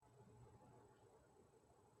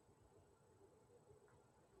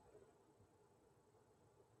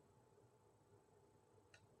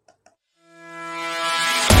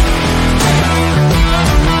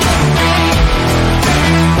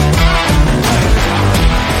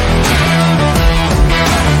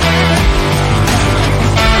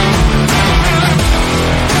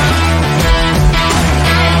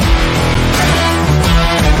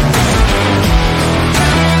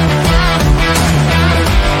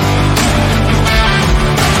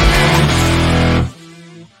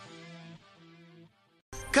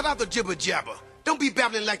out the jibber jabber. Don't be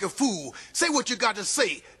babbling like a fool. Say what you got to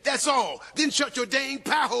say. That's all. Then shut your dang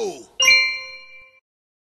pie hole.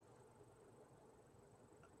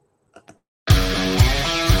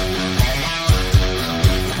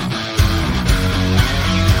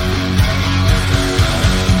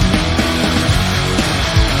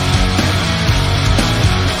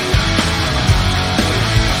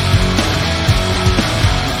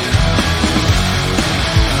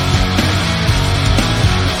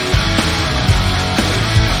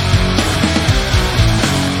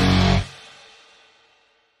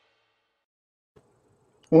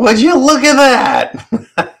 Would you look at that?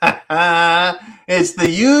 It's the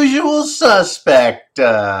usual suspect.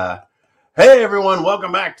 Hey everyone,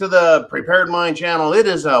 welcome back to the Prepared Mind channel. It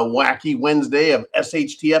is a wacky Wednesday of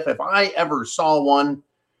SHTF if I ever saw one.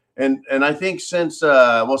 And I think since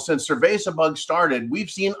Cerveza Bug started, we've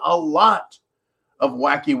seen a lot of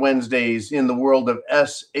wacky Wednesdays in the world of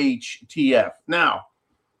SHTF. Now,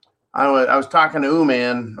 I was talking to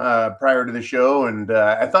Uman prior to the show, and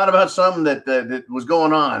I thought about something that was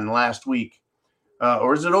going on last week.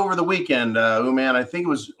 Or is it over the weekend, Uman? I think it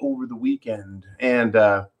was over the weekend. And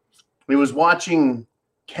we was watching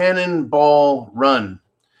Cannonball Run.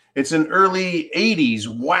 It's an early 80s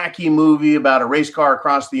wacky movie about a race car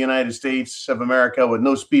across the United States of America with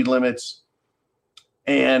no speed limits.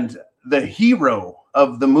 And the hero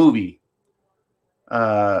of the movie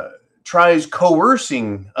tries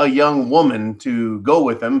coercing a young woman to go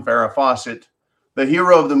with him, Farrah Fawcett. The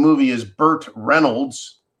hero of the movie is Burt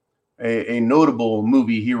Reynolds, a notable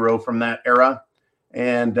movie hero from that era.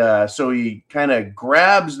 And so he kind of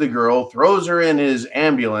grabs the girl, throws her in his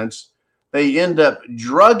ambulance. They end up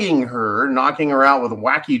drugging her, knocking her out with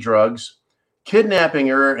wacky drugs, kidnapping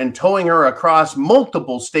her and towing her across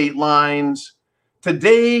multiple state lines.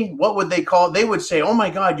 Today, what would they call it? They would say, oh my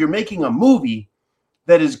God, you're making a movie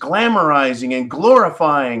that is glamorizing and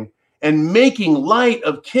glorifying and making light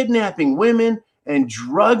of kidnapping women and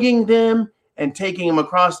drugging them and taking them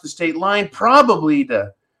across the state line, probably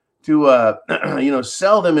to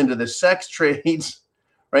sell them into the sex trades,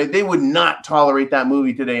 right? They would not tolerate that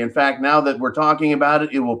movie today. In fact, now that we're talking about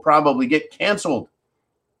it, it will probably get canceled.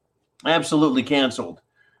 Absolutely canceled.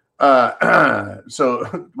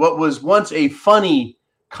 So what was once a funny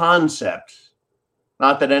concept,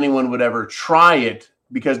 not that anyone would ever try it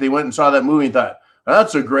because they went and saw that movie and thought,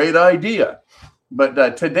 that's a great idea.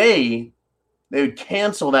 But today, they would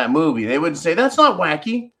cancel that movie. They would say, that's not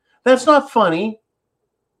wacky. That's not funny.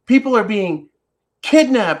 People are being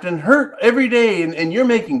kidnapped and hurt every day, and you're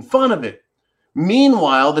making fun of it.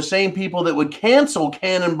 Meanwhile, the same people that would cancel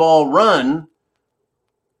Cannonball Run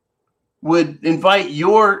would invite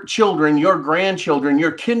your children, your grandchildren,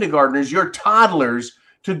 your kindergartners, your toddlers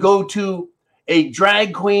to go to a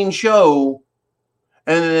drag queen show,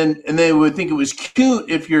 and they would think it was cute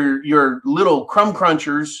if your little crumb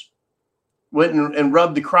crunchers went and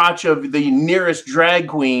rubbed the crotch of the nearest drag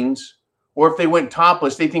queens, or if they went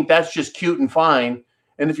topless, they think that's just cute and fine.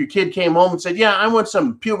 And if your kid came home and said, yeah, I want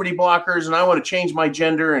some puberty blockers and I want to change my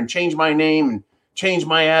gender and change my name and change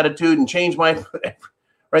my attitude and change my,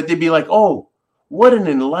 right? They'd be like, oh, what an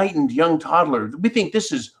enlightened young toddler. We think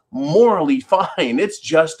this is morally fine. It's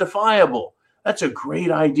justifiable. That's a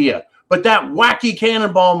great idea. But that wacky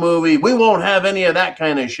Cannonball movie, we won't have any of that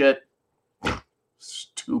kind of shit.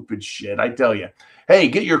 Stupid shit, I tell you. Hey,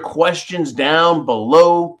 get your questions down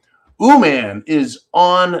below. Uman is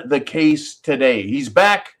on the case today. He's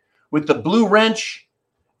back with the blue wrench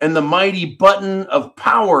and the mighty button of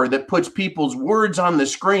power that puts people's words on the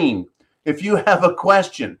screen. If you have a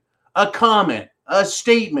question, a comment, a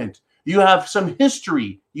statement, you have some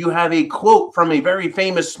history, you have a quote from a very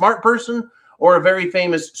famous smart person or a very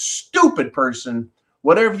famous stupid person,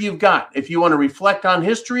 whatever you've got. If you want to reflect on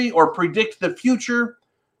history or predict the future,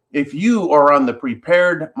 if you are on the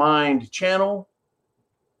Prepared Mind channel,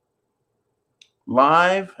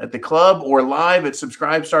 live at the club or live at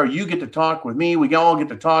Subscribestar, you get to talk with me. We all get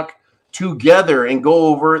to talk together and go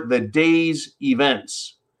over the day's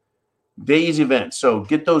events. So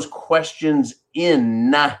get those questions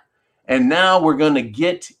in. And now we're going to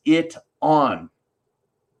get it on.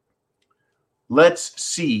 Let's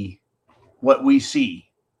see what we see.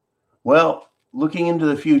 Well, looking into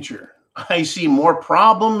the future, I see more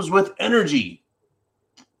problems with energy.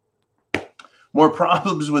 More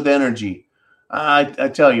problems with energy. I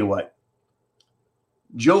tell you what,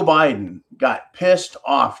 Joe Biden got pissed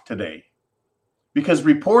off today because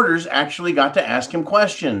reporters actually got to ask him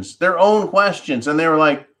questions, their own questions. And they were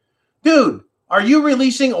like, dude, are you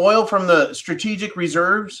releasing oil from the strategic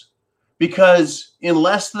reserves? Because in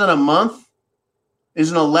less than a month is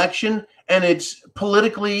an election and it's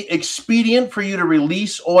politically expedient for you to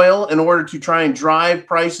release oil in order to try and drive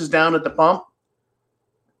prices down at the pump?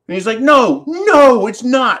 And he's like, no, it's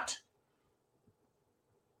not.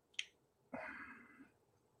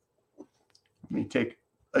 Let me take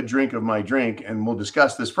a drink of my drink and we'll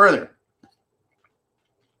discuss this further.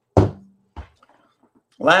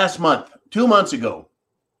 Last month, 2 months ago,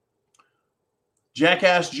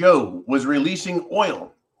 Jackass Joe was releasing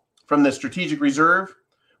oil from the strategic reserve,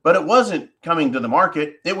 but it wasn't coming to the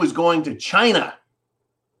market. It was going to China.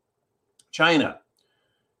 China.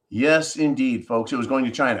 Yes, indeed, folks. It was going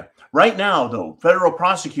to China. Right now, though, federal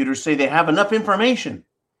prosecutors say they have enough information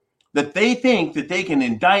that they think that they can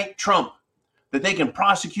indict Trump, that they can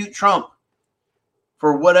prosecute Trump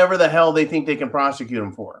for whatever the hell they think they can prosecute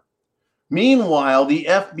him for. Meanwhile, the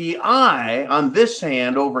FBI on this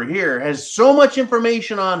hand over here has so much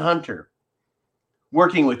information on Hunter,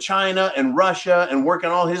 working with China and Russia and working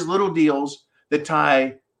all his little deals that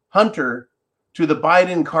tie Hunter to the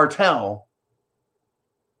Biden cartel.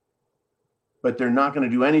 But they're not going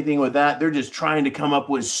to do anything with that. They're just trying to come up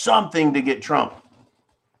with something to get Trump.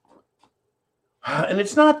 And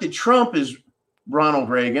it's not that Trump is Ronald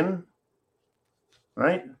Reagan,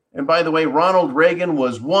 right? And by the way, Ronald Reagan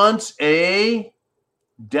was once a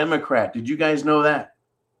Democrat. Did you guys know that?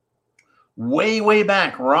 Way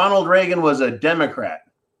back, Ronald Reagan was a Democrat.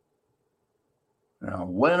 Now,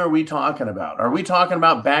 when are we talking about? Are we talking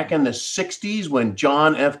about back in the 60s when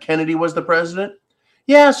John F. Kennedy was the president?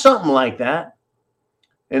 Yeah, something like that.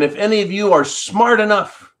 And if any of you are smart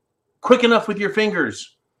enough, quick enough with your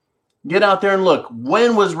fingers, get out there and look.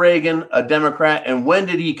 When was Reagan a Democrat and when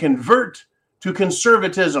did he convert to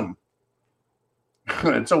conservatism?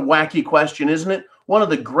 It's a wacky question, isn't it? One of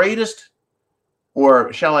the greatest,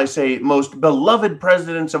 or shall I say, most beloved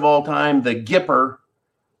presidents of all time, the Gipper,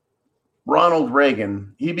 Ronald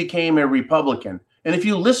Reagan, he became a Republican. And if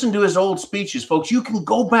you listen to his old speeches, folks, you can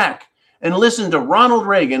go back and listen to Ronald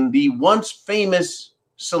Reagan, the once famous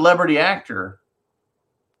celebrity actor.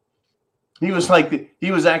 He was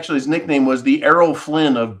actually, his nickname was the Errol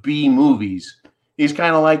Flynn of B movies. He's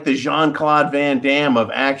kind of like the Jean-Claude Van Damme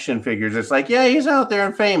of action figures. It's like, yeah, he's out there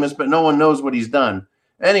and famous, but no one knows what he's done.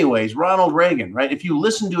 Anyways, Ronald Reagan, right? If you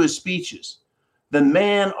listen to his speeches, the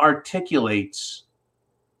man articulates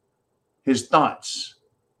his thoughts,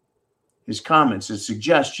 his comments, his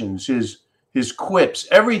suggestions, his quips,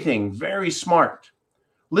 everything very smart.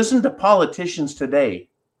 Listen to politicians today.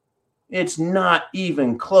 It's not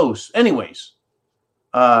even close. Anyways,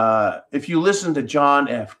 if you listen to John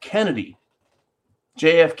F. Kennedy,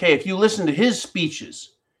 JFK, if you listen to his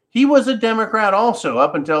speeches, he was a Democrat also.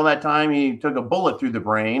 Up until that time, he took a bullet through the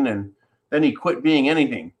brain, and then he quit being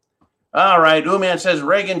anything. All right, Uman says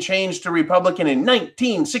Reagan changed to Republican in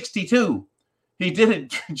 1962. He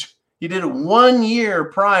did it 1 year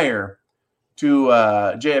prior to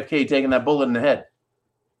JFK taking that bullet in the head.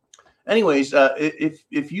 Anyways,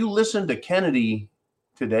 if you listen to Kennedy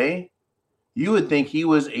today, you would think he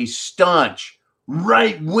was a staunch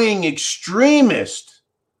right-wing extremist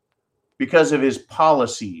because of his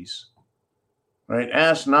policies, right?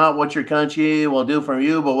 Ask not what your country will do for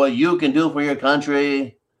you, but what you can do for your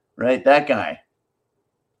country, right? That guy.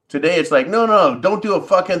 Today, it's like, no, don't do a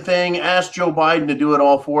fucking thing. Ask Joe Biden to do it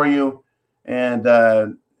all for you. And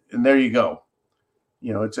there you go.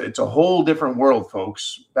 You know, it's a whole different world,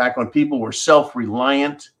 folks. Back when people were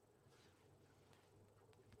self-reliant.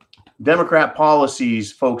 Democrat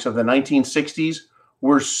policies, folks, of the 1960s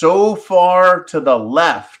were so far to the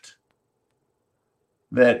left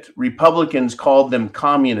that Republicans called them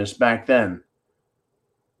communists back then.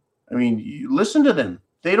 I mean, you listen to them.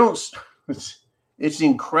 They don't, it's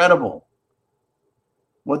incredible.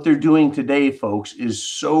 What they're doing today, folks, is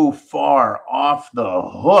so far off the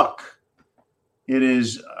hook. It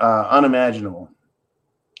is unimaginable.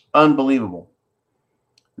 Unbelievable.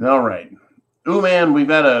 All right. Ooh, man, we've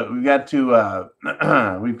got to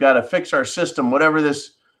fix our system. Whatever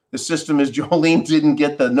the system is, Jolene didn't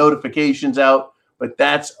get the notifications out, but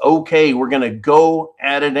that's okay. We're going to go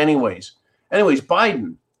at it anyways. Anyways,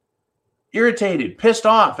 Biden, irritated, pissed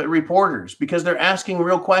off at reporters because they're asking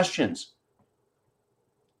real questions.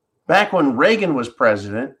 Back when Reagan was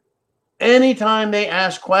president, anytime they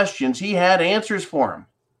asked questions, he had answers for them.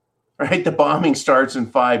 Right? The bombing starts in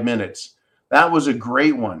 5 minutes. That was a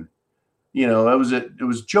great one. You know, it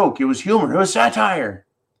was joke, it was humor, it was satire.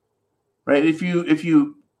 Right? If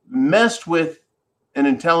you messed with an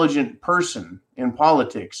intelligent person in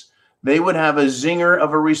politics, they would have a zinger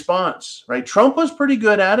of a response. Right? Trump was pretty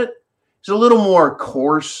good at it. He's a little more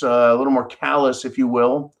coarse, a little more callous, if you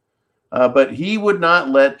will. But he would not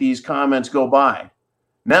let these comments go by.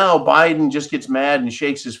 Now Biden just gets mad and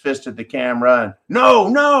shakes his fist at the camera and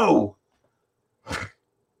no,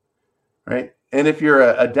 right? And if you're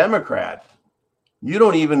a Democrat, you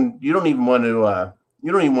don't even want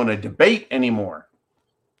to debate anymore.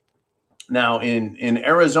 Now in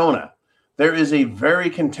Arizona, there is a very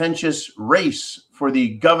contentious race for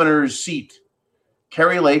the governor's seat.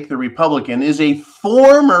 Kari Lake, the Republican, is a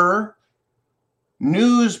former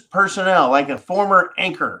news personnel, like a former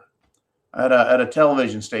anchor at a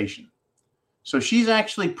television station. So she's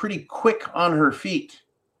actually pretty quick on her feet.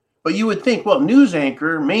 But you would think, well, news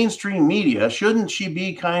anchor, mainstream media, shouldn't she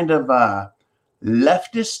be kind of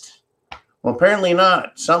leftist? Well, apparently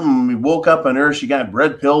not. Something woke up on her. She got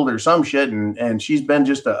red pilled or some shit, and she's been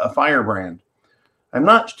just a firebrand. I'm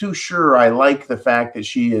not too sure I like the fact that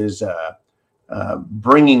she is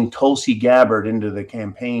bringing Tulsi Gabbard into the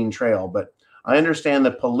campaign trail, but I understand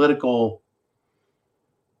the political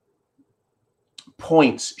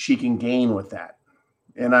points she can gain with that.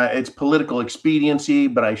 And it's political expediency,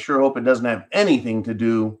 but I sure hope it doesn't have anything to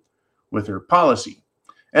do with her policy.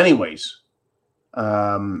 Anyways,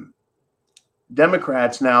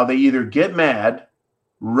 Democrats now, they either get mad,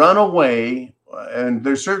 run away, and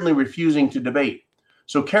they're certainly refusing to debate.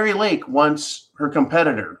 So Kari Lake wants her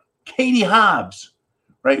competitor, Katie Hobbs,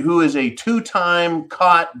 right, who is a two-time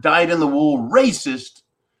caught, dyed-in-the-wool racist,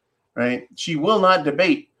 right? She will not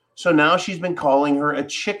debate. So now she's been calling her a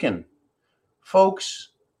chicken. Folks,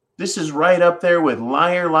 this is right up there with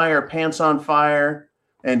liar, liar, pants on fire,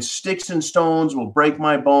 and sticks and stones will break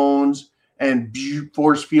my bones, and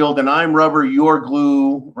force field, and I'm rubber, you're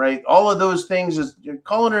glue, right? All of those things is you're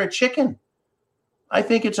calling her a chicken. I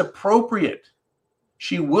think it's appropriate.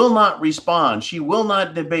 She will not respond. She will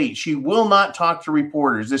not debate. She will not talk to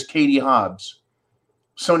reporters, this Katie Hobbs.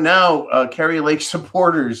 So now Kari Lake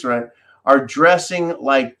supporters, right, are dressing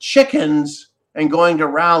like chickens and going to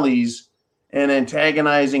rallies and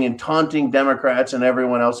antagonizing and taunting Democrats and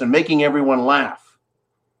everyone else and making everyone laugh.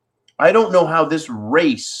 I don't know how this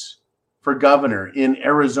race for governor in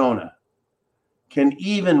Arizona can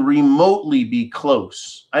even remotely be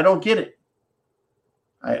close. I don't get it.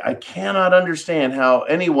 I cannot understand how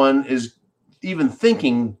anyone is even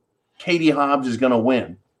thinking Katie Hobbs is going to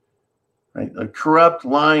win. Right? A corrupt,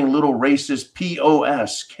 lying, little racist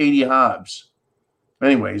POS, Katie Hobbs.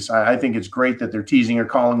 Anyways, I think it's great that they're teasing her,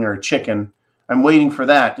 calling her a chicken. I'm waiting for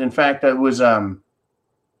that. In fact, it was there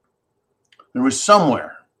was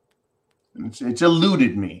somewhere. It's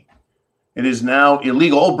eluded me. It is now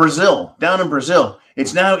illegal. Oh, Brazil, down in Brazil,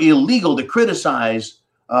 it's now illegal to criticize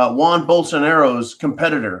Juan Bolsonaro's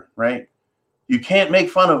competitor, right? You can't make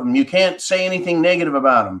fun of him. You can't say anything negative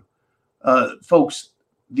about him. Folks,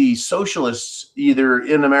 the socialists, either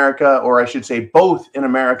in America, or I should say both in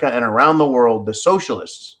America and around the world, the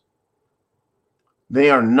socialists, they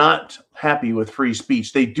are not happy with free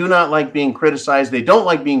speech. They do not like being criticized. They don't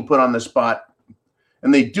like being put on the spot.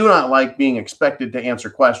 And they do not like being expected to answer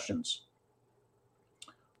questions.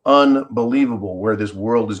 Unbelievable where this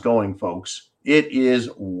world is going, folks. It is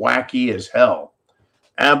wacky as hell.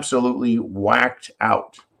 Absolutely whacked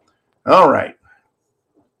out. All right.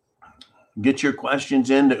 Get your questions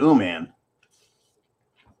into Uman.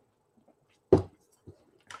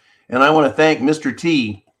 And I want to thank Mr.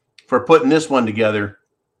 T for putting this one together.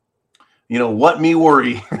 You know, what me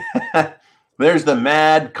worry. There's the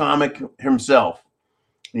mad comic himself.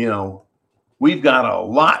 You know, we've got a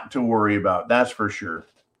lot to worry about, that's for sure,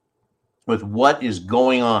 with what is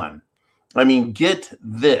going on. I mean, get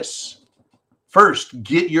this. First,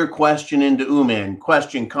 get your question into Uman.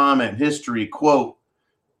 Question, comment, history, quote,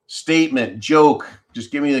 statement, joke.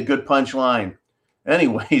 Just give me the good punchline.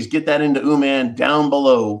 Anyways, get that into Uman down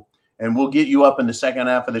below, and we'll get you up in the second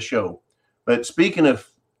half of the show. But speaking of,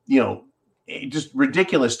 you know, just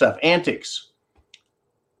ridiculous stuff, antics,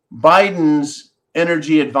 Biden's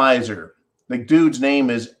energy advisor, the dude's name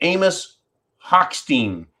is Amos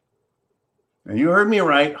Hochstein. Now, you heard me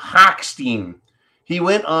right, Hochstein. He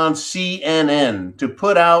went on CNN to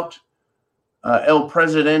put out El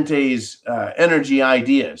Presidente's energy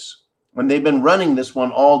ideas. And they've been running this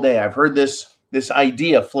one all day. I've heard this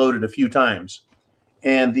idea floated a few times.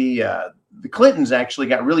 And the Clintons actually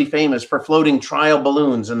got really famous for floating trial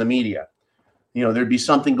balloons in the media. You know, there'd be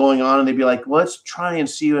something going on and they'd be like, let's try and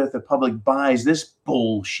see if the public buys this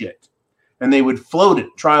bullshit. And they would float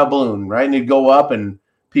it, trial balloon, right? And it'd go up and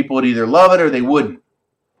people would either love it or they wouldn't.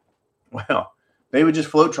 Well, they would just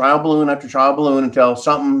float trial balloon after trial balloon until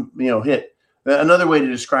something, you know, hit. Another way to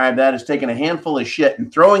describe that is taking a handful of shit and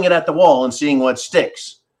throwing it at the wall and seeing what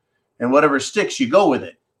sticks. And whatever sticks, you go with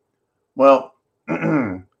it. Well,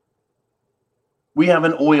 we we have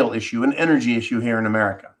an oil issue, an energy issue here in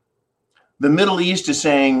America. The Middle East is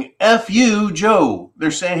saying, F you, Joe.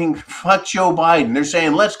 They're saying, fuck Joe Biden. They're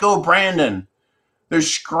saying, let's go, Brandon. They're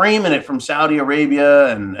screaming it from Saudi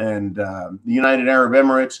Arabia and the United Arab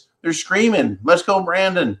Emirates. They're screaming, let's go,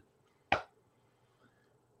 Brandon.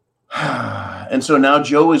 And so now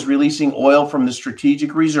Joe is releasing oil from the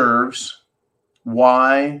strategic reserves.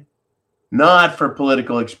 Why? Not for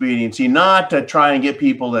political expediency, not to try and get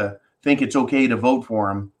people to think it's okay to vote for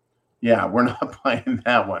him. Yeah, we're not buying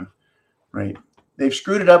that one, right? They've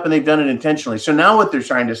screwed it up and they've done it intentionally. So now what they're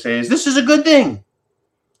trying to say is this is a good thing.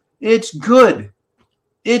 It's good.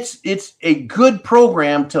 It's a good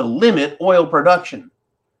program to limit oil production.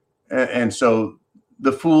 And so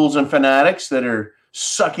the fools and fanatics that are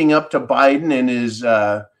sucking up to Biden and his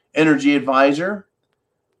energy advisor,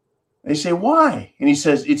 they say, why? And he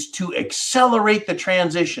says, it's to accelerate the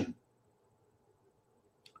transition.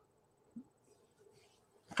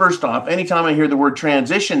 First off, anytime I hear the word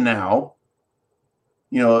transition now,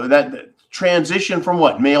 that transition from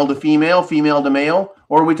what? Male to female, female to male?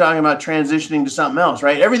 Or are we talking about transitioning to something else,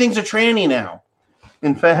 right? Everything's a tranny now.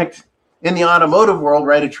 In fact, in the automotive world,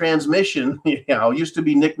 right, a transmission, used to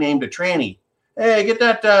be nicknamed a tranny. Hey, get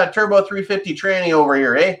that Turbo 350 tranny over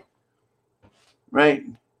here, eh? Right?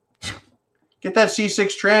 Get that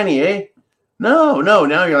C6 tranny, eh? No.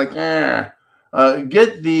 Now you're like,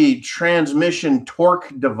 get the transmission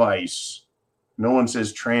torque device. No one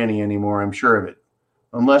says tranny anymore, I'm sure of it.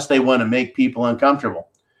 Unless they want to make people uncomfortable.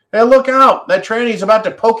 Hey, look out. That tranny's about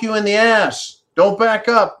to poke you in the ass. Don't back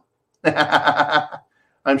up.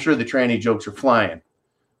 I'm sure the tranny jokes are flying.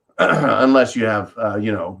 Unless you have,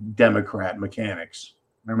 Democrat mechanics.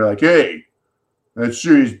 Remember, like, hey, that's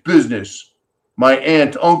serious business. My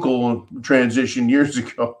aunt-uncle transitioned years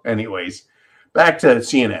ago. Anyways, back to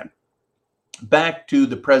CNN. Back to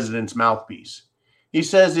the president's mouthpiece. He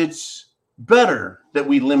says it's better that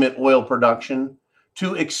we limit oil production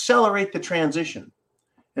to accelerate the transition.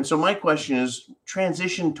 And so my question is,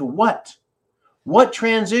 transition to what? What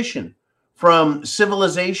transition? From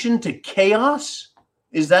civilization to chaos?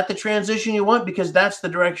 Is that the transition you want? Because that's the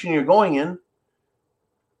direction you're going in.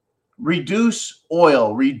 Reduce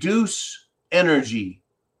oil, reduce energy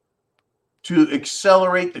to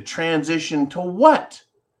accelerate the transition to what?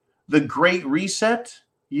 The Great Reset?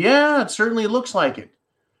 Yeah, it certainly looks like it.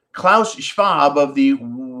 Klaus Schwab of the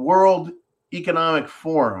World Economic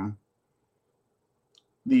Forum,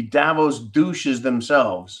 the Davos douches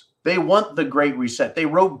themselves, they want the Great Reset. They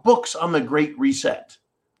wrote books on the Great Reset.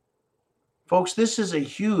 Folks, this is a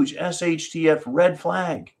huge SHTF red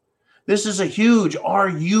flag. This is a huge are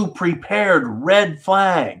you prepared red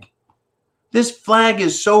flag. This flag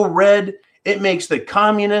is so red, it makes the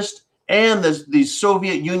communist and the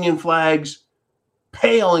Soviet Union flags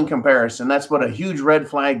pale in comparison. That's what a huge red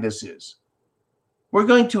flag this is. We're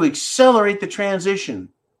going to accelerate the transition.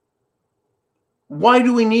 Why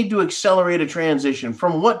do we need to accelerate a transition?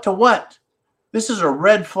 From what to what? This is a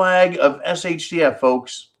red flag of SHTF,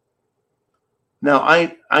 folks. Now,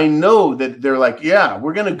 I know that they're like, yeah,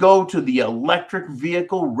 we're going to go to the electric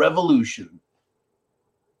vehicle revolution.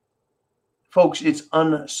 Folks, it's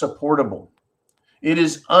unsupportable. It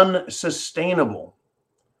is unsustainable.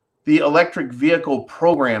 The electric vehicle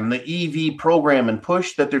program, the EV program and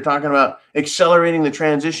push that they're talking about accelerating the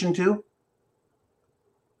transition to.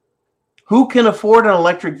 Who can afford an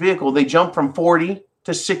electric vehicle? They jump from $40,000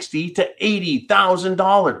 to $60,000 to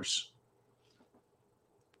 $80,000.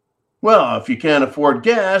 Well, if you can't afford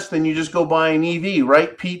gas, then you just go buy an EV,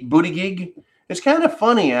 right, Pete Buttigieg? It's kind of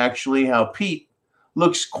funny, actually, how Pete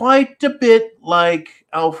looks quite a bit like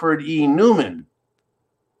Alfred E. Newman.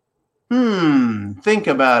 Think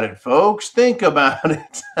about it, folks. Think about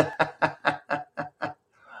it.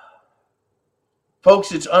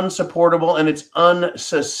 Folks, it's unsupportable and it's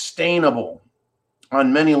unsustainable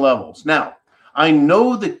on many levels. Now, I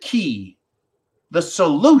know the key, the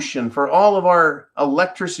solution for all of our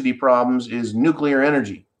electricity problems is nuclear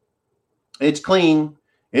energy. It's clean,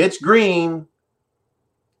 it's green,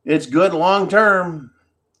 it's good long term.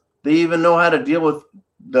 They even know how to deal with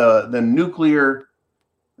the nuclear,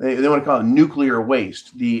 they want to call it nuclear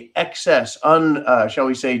waste, the excess, shall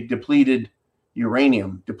we say, depleted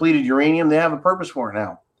uranium. Depleted uranium, they have a purpose for it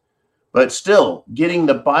now. But still, getting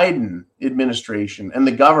the Biden administration and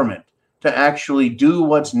the government to actually do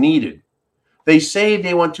what's needed. They say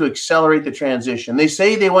they want to accelerate the transition. They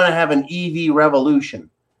say they want to have an EV revolution.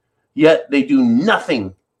 Yet they do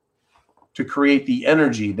nothing to create the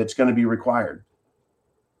energy that's going to be required.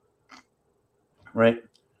 Right?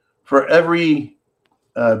 For every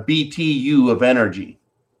BTU of energy,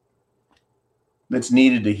 that's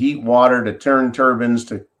needed to heat water, to turn turbines,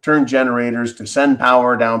 to turn generators, to send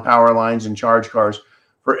power down power lines and charge cars.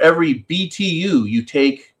 For every BTU you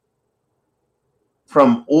take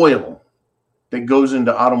from oil that goes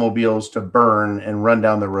into automobiles to burn and run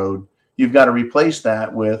down the road, you've got to replace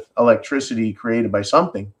that with electricity created by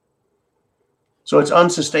something. So it's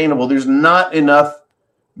unsustainable. There's not enough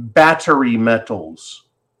battery metals.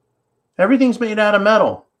 Everything's made out of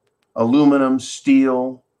metal. Aluminum,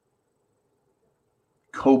 steel,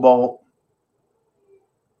 cobalt,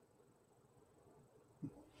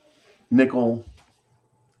 nickel,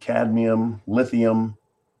 cadmium, lithium,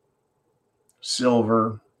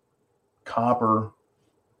 silver, copper.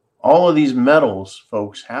 All of these metals,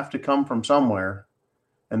 folks, have to come from somewhere,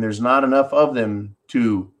 and there's not enough of them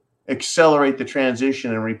to accelerate the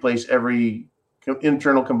transition and replace every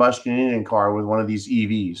internal combustion engine car with one of these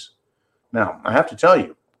EVs. Now, I have to tell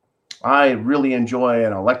you, I really enjoy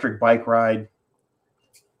an electric bike ride.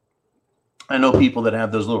 I know people that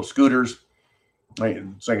have those little scooters.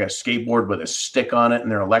 It's like a skateboard with a stick on it,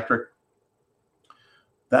 and they're electric.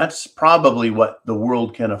 That's probably what the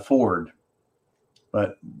world can afford.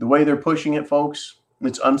 But the way they're pushing it, folks,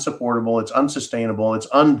 it's unsupportable, it's unsustainable, it's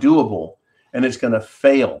undoable, and it's going to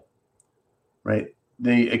fail, right?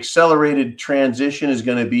 The accelerated transition is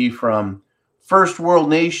going to be from first world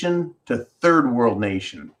nation to third world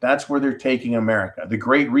nation. That's where they're taking America. The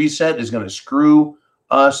Great Reset is going to screw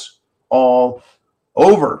us all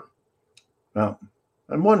over. Well,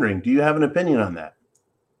 I'm wondering, do you have an opinion on that?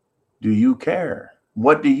 Do you care?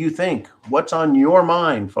 What do you think? What's on your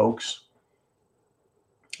mind, folks?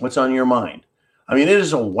 What's on your mind? I mean, it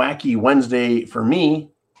is a wacky Wednesday for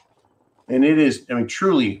me, and it is,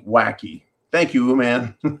 truly wacky. Thank you,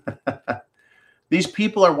 man. These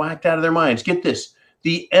people are whacked out of their minds. Get this.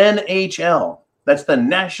 The NHL, that's the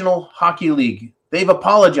National Hockey League, they've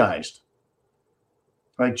apologized.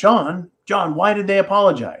 Like, John, why did they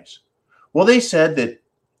apologize? Well, they said that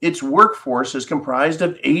its workforce is comprised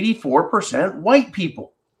of 84% white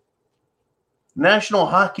people. National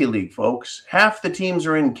Hockey League, folks, half the teams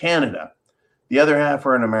are in Canada. The other half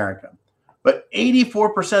are in America. But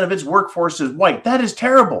 84% of its workforce is white. That is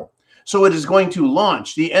terrible. So it is going to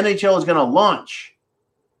launch, the NHL is going to launch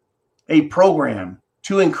a program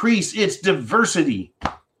to increase its diversity.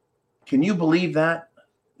 Can you believe that?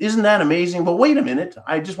 Isn't that amazing? But wait a minute.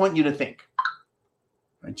 I just want you to think.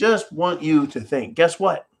 Guess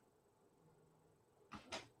what?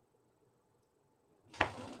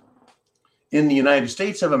 In the United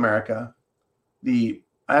States of America, the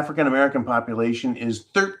African American population is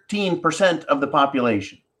 13% of the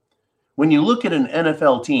population. When you look at an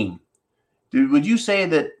NFL team, would you say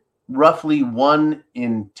that roughly 1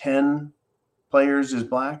 in 10 players is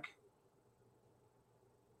black?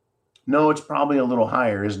 No, it's probably a little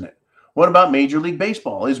higher, isn't it? What about Major League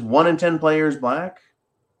Baseball? Is 1 in 10 players black?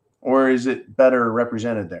 Or is it better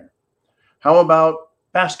represented there? How about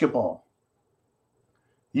basketball?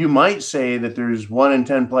 You might say that there's 1 in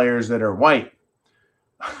 10 players that are white,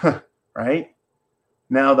 right?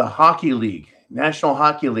 Now the Hockey League, National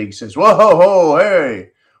Hockey League says, whoa,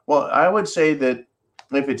 hey. Well, I would say that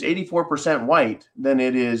if it's 84% white, then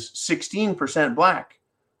it is 16% black.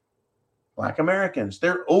 Black Americans,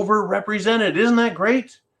 they're overrepresented. Isn't that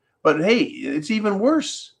great? But hey, it's even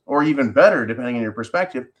worse or even better, depending on your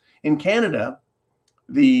perspective. In Canada,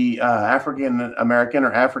 the African American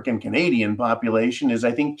or African Canadian population is,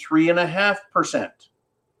 I think, 3.5%.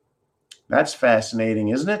 That's fascinating,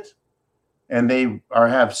 isn't it? And they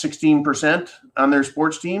have 16% on their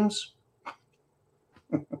sports teams.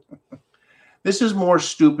 This is more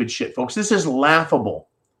stupid shit, folks. This is laughable,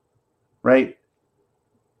 right?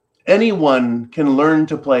 Anyone can learn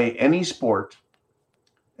to play any sport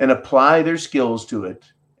and apply their skills to it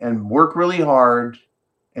and work really hard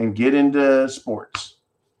and get into sports,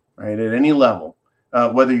 right, at any level.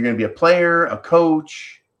 Whether you're going to be a player, a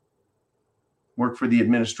coach, work for the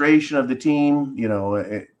administration of the team,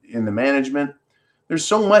 in the management. There's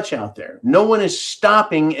so much out there. No one is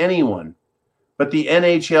stopping anyone, but the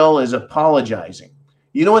NHL is apologizing.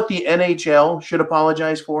 You know what the NHL should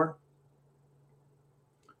apologize for?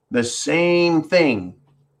 The same thing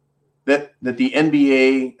that the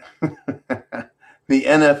NBA, the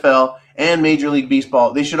NFL, and Major League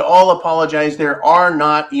Baseball, they should all apologize. There are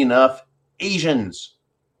not enough Asians.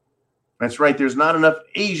 That's right. There's not enough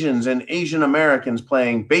Asians and Asian Americans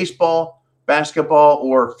playing baseball, basketball,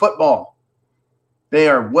 or football. They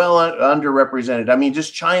are well underrepresented. I mean,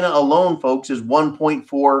 just China alone, folks, is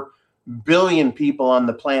 1.4 billion people on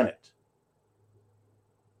the planet,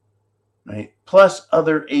 right? Plus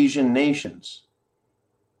other Asian nations.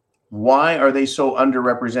 Why are they so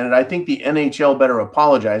underrepresented? I think the NHL better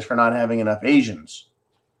apologize for not having enough Asians.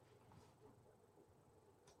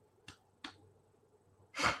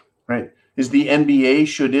 Right? Is the NBA,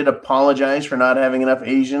 should it apologize for not having enough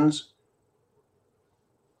Asians?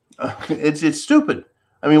 It's stupid.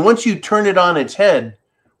 I mean, once you turn it on its head,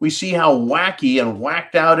 we see how wacky and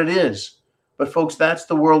whacked out it is. But folks, that's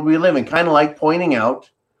the world we live in. Kind of like pointing out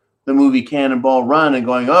the movie Cannonball Run and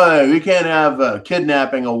going, oh, we can't have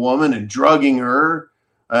kidnapping a woman and drugging her,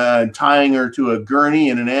 tying her to a gurney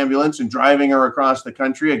in an ambulance and driving her across the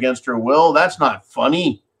country against her will. That's not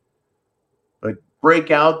funny. But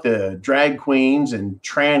break out the drag queens and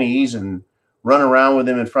trannies and run around with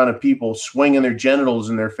them in front of people, swinging their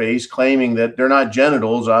genitals in their face, claiming that they're not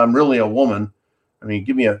genitals. I'm really a woman. I mean,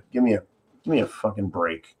 give me a fucking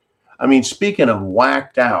break. I mean, speaking of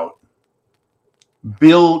whacked out,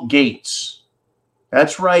 Bill Gates.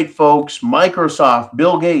 That's right, folks. Microsoft,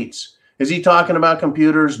 Bill Gates. Is he talking about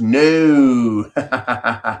computers? No.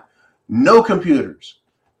 No computers.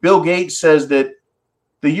 Bill Gates says that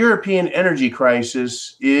the European energy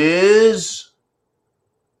crisis is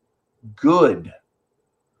good.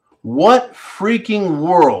 What freaking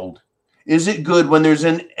world is it good when there's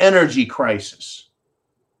an energy crisis?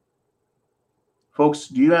 Folks,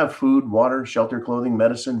 do you have food, water, shelter, clothing,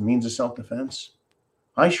 medicine, means of self-defense?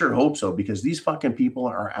 I sure hope so, because these fucking people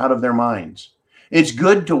are out of their minds. It's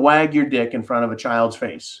good to wag your dick in front of a child's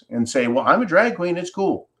face and say, well, I'm a drag queen. It's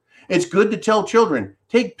cool. It's good to tell children,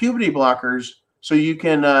 take puberty blockers so you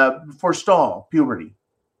can forestall puberty,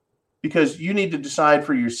 because you need to decide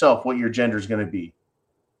for yourself what your gender is going to be.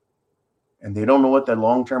 And they don't know what the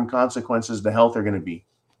long-term consequences to health are going to be.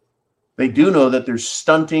 They do know that they're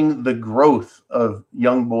stunting the growth of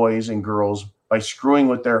young boys and girls by screwing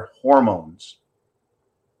with their hormones.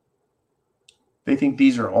 They think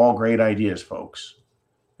these are all great ideas, folks.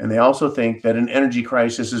 And they also think that an energy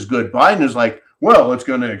crisis is good. Biden is like, well, it's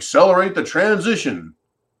going to accelerate the transition.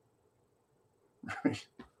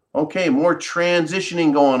 Okay, more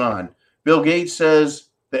transitioning going on. Bill Gates says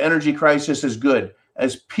the energy crisis is good,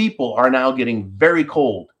 as people are now getting very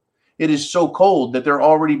cold. It is so cold that they're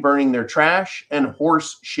already burning their trash and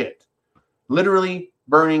horse shit. Literally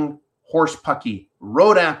burning horse pucky,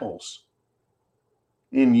 road apples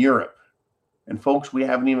in Europe. And folks, we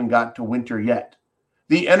haven't even got to winter yet.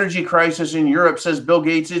 The energy crisis in Europe, says Bill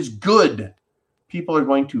Gates, is good. People are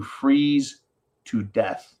going to freeze to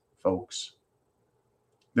death, folks.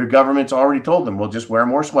 Their government's already told them, well, just wear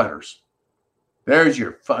more sweaters. There's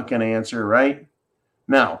your fucking answer, right?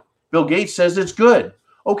 Now, Bill Gates says it's good.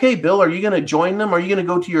 Okay, Bill, are you going to join them? Are you going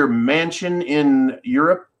to go to your mansion in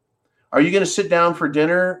Europe? Are you going to sit down for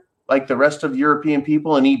dinner like the rest of European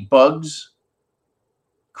people and eat bugs,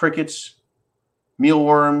 crickets,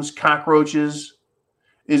 mealworms, cockroaches?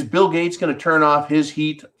 Is Bill Gates going to turn off his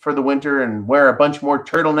heat for the winter and wear a bunch more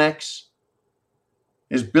turtlenecks?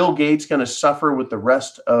 Is Bill Gates going to suffer with the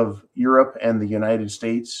rest of Europe and the United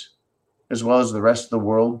States, as well as the rest of the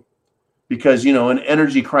world? Because, you know, an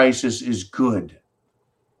energy crisis is good.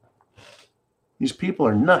 These people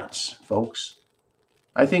are nuts, folks.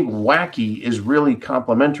 I think wacky is really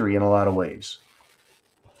complimentary in a lot of ways.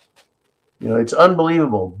 You know, it's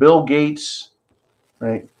unbelievable. Bill Gates,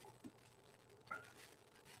 right?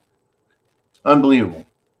 Unbelievable,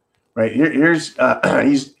 right? Here's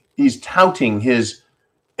he's touting his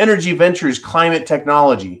Energy Ventures climate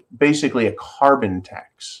technology, basically a carbon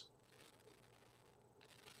tax.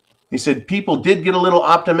 He said people did get a little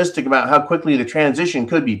optimistic about how quickly the transition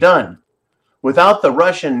could be done. Without the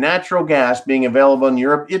Russian natural gas being available in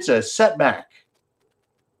Europe, it's a setback.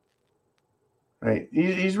 Right?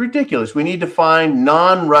 He's ridiculous. We need to find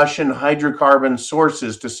non-Russian hydrocarbon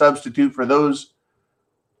sources to substitute for those.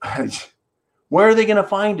 Where are they going to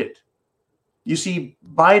find it? You see,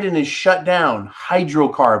 Biden has shut down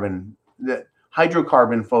hydrocarbon. The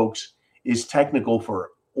hydrocarbon, folks, is technical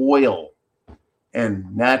for oil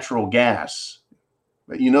and natural gas.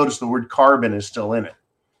 But you notice the word carbon is still in it.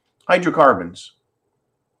 Hydrocarbons.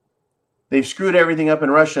 They've screwed everything up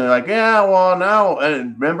in Russia. They're like, yeah, well, now,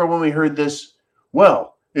 and remember when we heard this?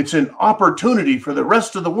 Well, it's an opportunity for the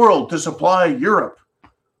rest of the world to supply Europe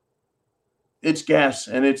its gas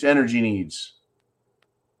and its energy needs.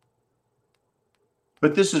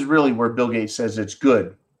 But this is really where Bill Gates says it's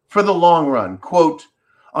good for the long run. Quote,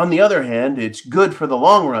 on the other hand, it's good for the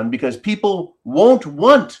long run because people won't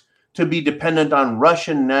want to be dependent on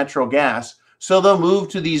Russian natural gas, so they'll move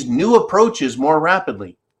to these new approaches more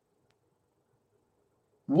rapidly.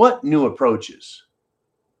 What new approaches?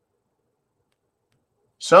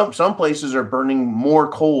 Some places are burning more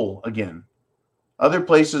coal again. Other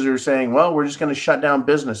places are saying, well, we're just going to shut down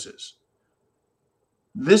businesses.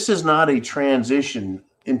 This is not a transition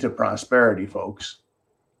into prosperity, folks.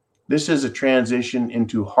 This is a transition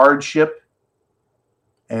into hardship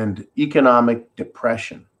and economic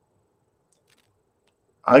depression.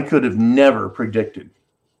 I could have never predicted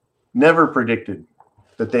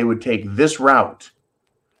that they would take this route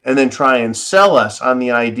and then try and sell us on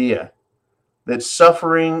the idea that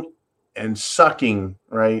suffering and sucking,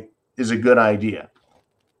 right, is a good idea.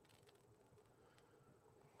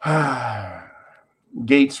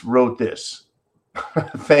 Gates wrote this.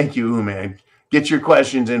 Thank you, man. Get your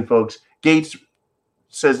questions in, folks. Gates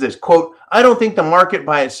says this, quote, I don't think the market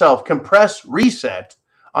by itself can press reset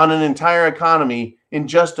on an entire economy in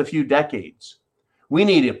just a few decades. We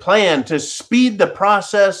need a plan to speed the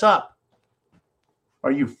process up.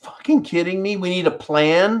 Are you fucking kidding me? We need a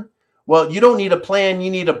plan? Well, you don't need a plan. You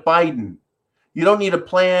need a Biden. You don't need a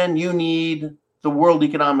plan. You need the World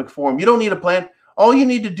Economic Forum. You don't need a plan. All you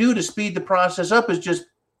need to do to speed the process up is just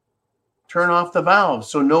turn off the valves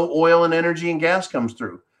so no oil and energy and gas comes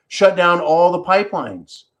through. Shut down all the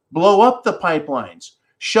pipelines. Blow up the pipelines.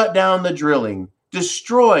 Shut down the drilling.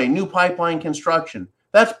 Destroy new pipeline construction.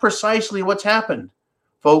 That's precisely what's happened,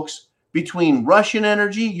 folks, between Russian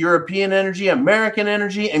energy, European energy, American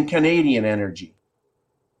energy, and Canadian energy.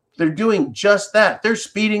 They're doing just that. They're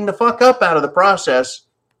speeding the fuck up out of the process.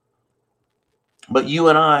 But you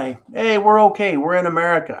and I, hey, we're okay. We're in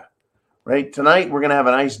America, right? Tonight, we're going to have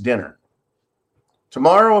a nice dinner.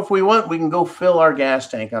 Tomorrow, if we want, we can go fill our gas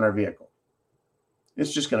tank on our vehicle.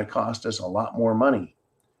 It's just going to cost us a lot more money.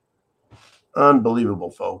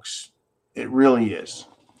 Unbelievable, folks. It really is.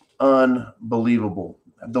 Unbelievable.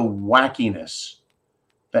 The wackiness.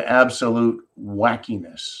 The absolute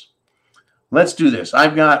wackiness. Let's do this.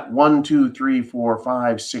 I've got 1, 2, 3, 4,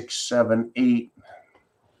 5, 6, 7, 8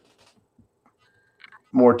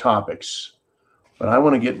 more topics. But I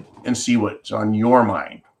want to get and see what's on your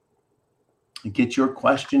mind. Get your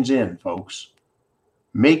questions in, folks.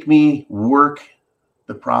 Make me work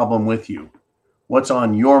the problem with you. What's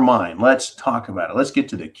on your mind? Let's talk about it. Let's get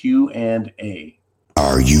to the Q&A.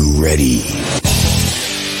 Are you ready?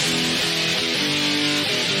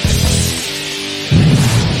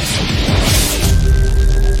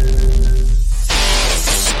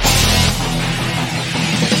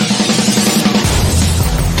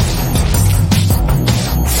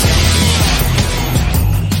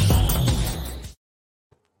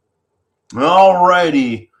 All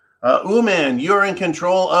righty. Uman, you're in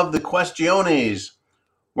control of the questiones.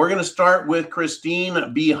 We're going to start with Christine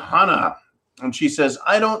Bihana. And she says,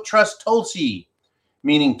 I don't trust Tulsi,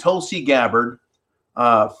 meaning Tulsi Gabbard,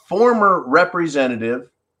 former representative,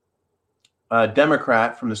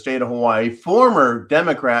 Democrat from the state of Hawaii, former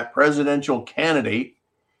Democrat presidential candidate,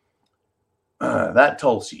 that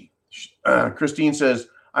Tulsi. Christine says,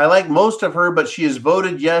 I like most of her, but she has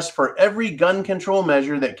voted yes for every gun control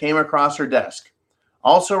measure that came across her desk.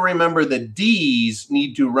 Also remember the D's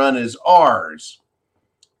need to run as R's.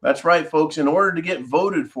 That's right, folks. In order to get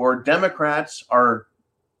voted for, Democrats are,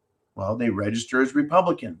 well, they register as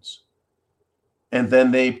Republicans. And then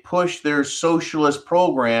they push their socialist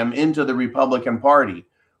program into the Republican Party.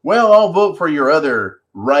 Well, I'll vote for your other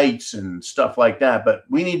rights and stuff like that, but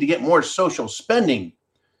we need to get more social spending.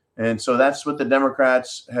 And so that's what the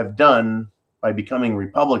Democrats have done by becoming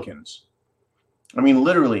Republicans. I mean,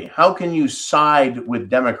 literally, how can you side with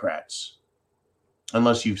Democrats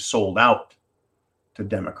unless you've sold out to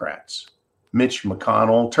Democrats? Mitch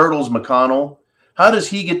McConnell, Turtles McConnell, how does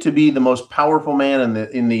he get to be the most powerful man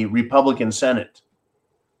in the Republican Senate?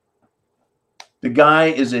 The guy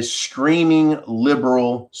is a screaming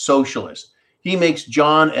liberal socialist. He makes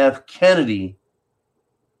John F. Kennedy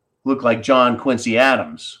look like John Quincy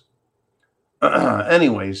Adams.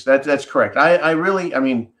 Anyways, that's correct. I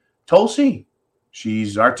mean, Tulsi,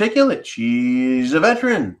 she's articulate. She's a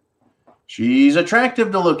veteran. She's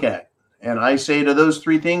attractive to look at. And I say to those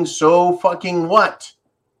three things, so fucking what?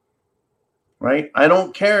 Right? I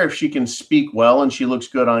don't care if she can speak well and she looks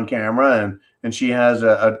good on camera and she has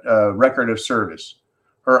a record of service.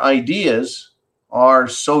 Her ideas are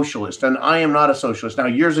socialist, and I am not a socialist. Now,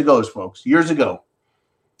 years ago,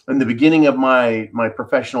 in the beginning of my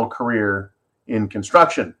professional career in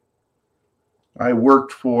construction, I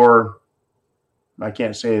worked for, I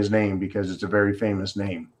can't say his name because it's a very famous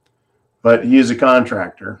name, but he is a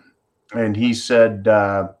contractor. And he said,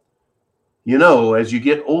 as you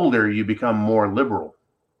get older, you become more liberal.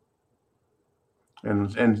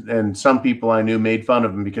 And some people I knew made fun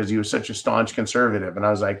of him because he was such a staunch conservative. And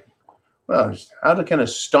I was like, well, how can a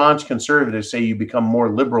staunch conservative say you become more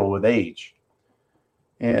liberal with age?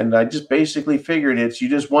 And I just basically figured you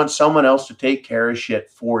just want someone else to take care of shit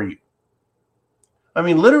for you. I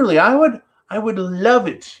mean, literally, I would love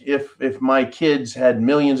it if my kids had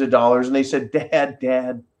millions of dollars and they said,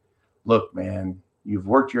 Dad, look, man, you've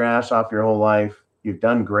worked your ass off your whole life. You've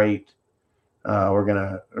done great. We're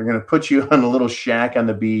gonna put you on a little shack on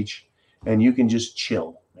the beach, and you can just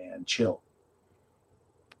chill, man, chill.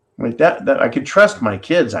 I mean, that I could trust my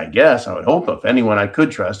kids, I guess. I would hope if anyone I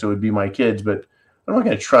could trust, it would be my kids. But I'm not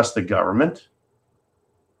going to trust the government.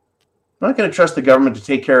 I'm not going to trust the government to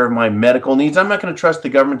take care of my medical needs. I'm not going to trust the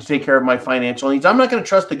government to take care of my financial needs. I'm not going to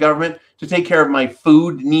trust the government to take care of my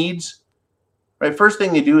food needs. Right? First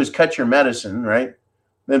thing they do is cut your medicine, right?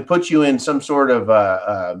 Then put you in some sort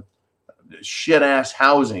of shit-ass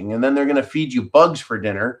housing, and then they're going to feed you bugs for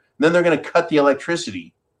dinner, and then they're going to cut the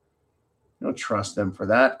electricity. You don't trust them for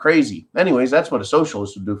that. Crazy. Anyways, that's what a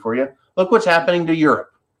socialist would do for you. Look what's happening to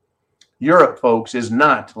Europe. Europe, folks, is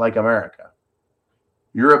not like America.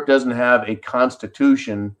 Europe doesn't have a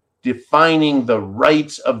constitution defining the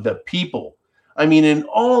rights of the people. I mean, in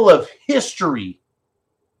all of history,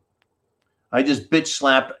 I just bitch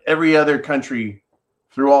slapped every other country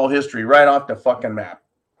through all history right off the fucking map.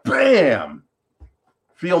 Bam!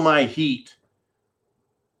 Feel my heat.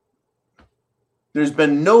 There's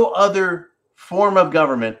been no other form of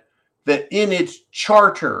government that in its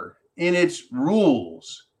charter, in its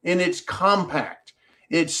rules, in its compact,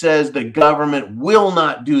 it says the government will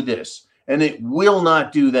not do this and it will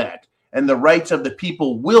not do that. And the rights of the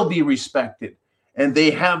people will be respected. And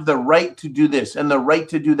they have the right to do this and the right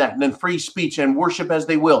to do that. And then free speech and worship as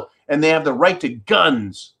they will. And they have the right to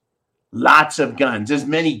guns. Lots of guns, as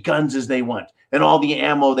many guns as they want. And all the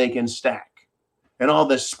ammo they can stack. And all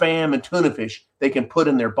the spam and tuna fish they can put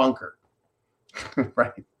in their bunker.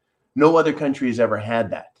 Right? No other country has ever had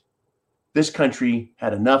that. This country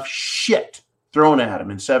had enough shit thrown at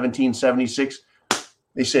them in 1776.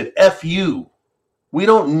 They said, F you. We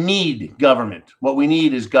don't need government. What we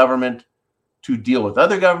need is government to deal with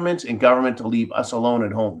other governments and government to leave us alone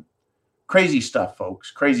at home. Crazy stuff,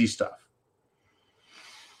 folks. Crazy stuff.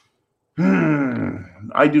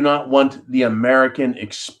 I do not want the American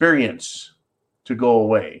experience to go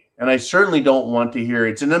away. And I certainly don't want to hear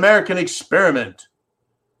it's an American experiment.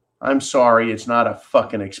 I'm sorry, it's not a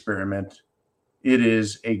fucking experiment. It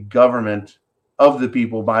is a government of the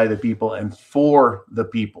people, by the people, and for the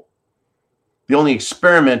people. The only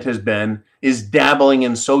experiment is dabbling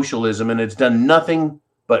in socialism, and it's done nothing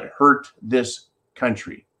but hurt this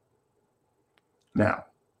country. Now,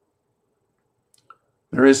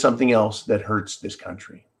 there is something else that hurts this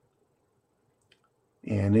country,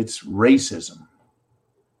 and it's racism.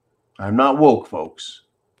 I'm not woke, folks.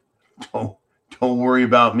 Don't worry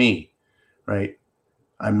about me, right?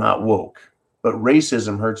 I'm not woke, but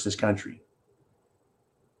racism hurts this country.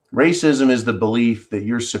 Racism is the belief that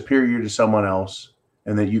you're superior to someone else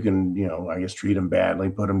and that you can, I guess, treat them badly,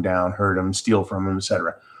 put them down, hurt them, steal from them,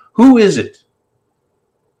 etc. Who is it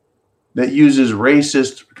that uses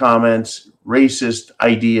racist comments, racist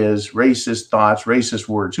ideas, racist thoughts, racist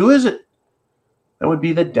words? Who is it? That would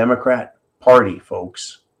be the Democrat Party,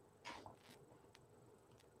 folks.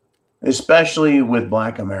 Especially with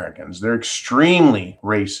Black Americans. They're extremely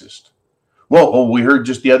racist. Well, we heard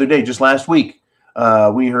just the other day, just last week,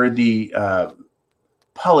 we heard the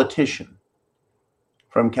politician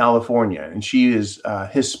from California, and she is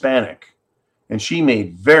Hispanic, and she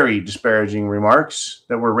made very disparaging remarks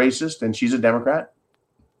that were racist, and she's a Democrat.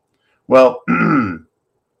 Well,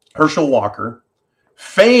 Herschel Walker,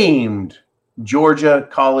 famed Georgia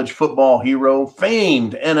college football hero,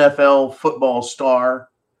 famed NFL football star,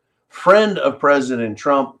 friend of President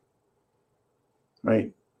Trump,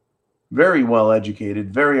 right? Very well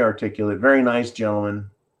educated, very articulate, very nice gentleman.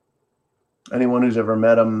 Anyone who's ever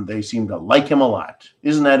met him, they seem to like him a lot.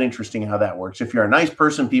 Isn't that interesting how that works? If you're a nice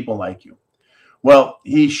person, people like you. Well,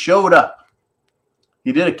 he showed up.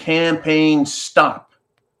 He did a campaign stop.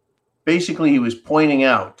 Basically, he was pointing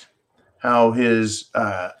out how his,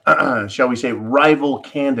 shall we say, rival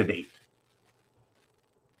candidate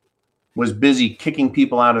was busy kicking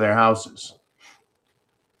people out of their houses.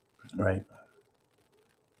 Right?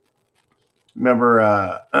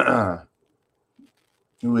 Remember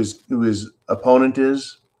who his opponent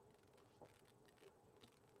is?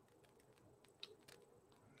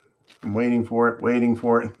 I'm waiting for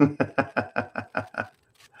it.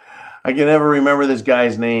 I can never remember this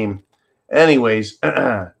guy's name. Anyways,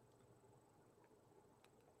 a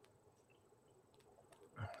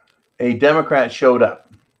Democrat showed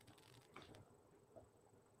up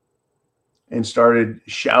and started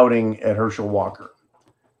shouting at Herschel Walker.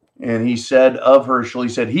 And he said of Herschel, he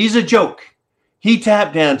said, he's a joke. He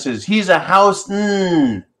tap dances. He's a house.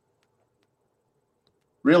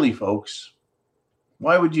 Really, folks?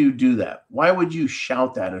 Why would you do that? Why would you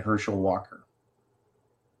shout that at Herschel Walker?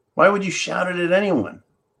 Why would you shout it at anyone?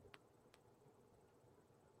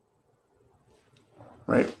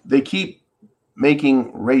 Right? They keep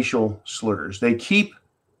making racial slurs. They keep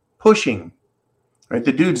pushing. Right?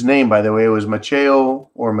 The dude's name, by the way, was Maceo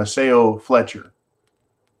Fletcher.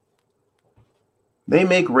 They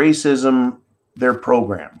make racism their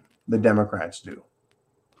program. The Democrats do.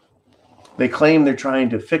 They claim they're trying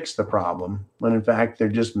to fix the problem, when in fact they're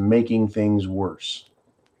just making things worse.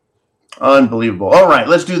 Unbelievable. All right,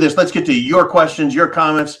 let's do this. Let's get to your questions, your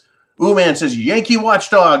comments. Man says Yankee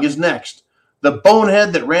Watchdog is next. The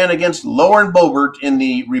bonehead that ran against Lauren Boebert in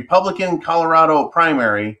the Republican Colorado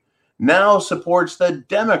primary now supports the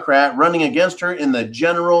Democrat running against her in the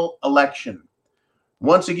general election.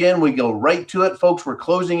 Once again, we go right to it, folks. We're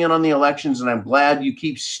closing in on the elections, and I'm glad you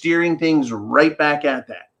keep steering things right back at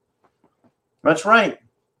that. That's right.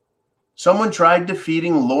 Someone tried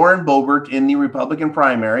defeating Lauren Boebert in the Republican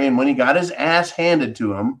primary, and when he got his ass handed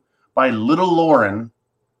to him by little Lauren,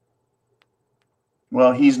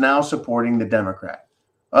 well, he's now supporting the Democrat.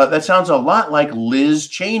 That sounds a lot like Liz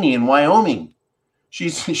Cheney in Wyoming.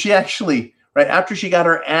 She actually, right after she got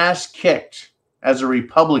her ass kicked as a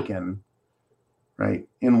Republican, right,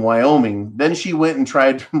 in Wyoming, then she went and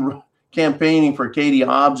tried campaigning for Katie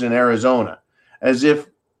Hobbs in Arizona, as if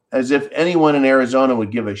anyone in Arizona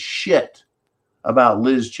would give a shit about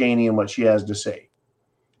Liz Cheney and what she has to say.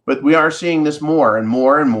 But we are seeing this more and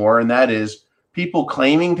more and more, and that is people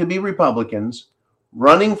claiming to be Republicans,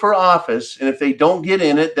 running for office, and if they don't get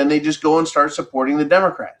in it, then they just go and start supporting the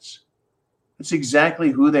Democrats. It's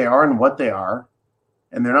exactly who they are and what they are,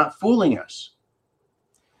 and they're not fooling us.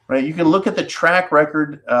 Right? You can look at the track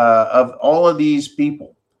record of all of these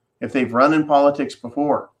people if they've run in politics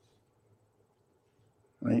before.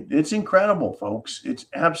 Right? It's incredible, folks. It's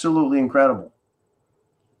absolutely incredible.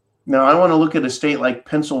 Now, I want to look at a state like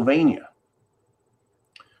Pennsylvania.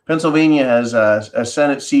 Pennsylvania has a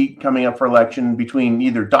Senate seat coming up for election between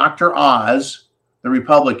either Dr. Oz, the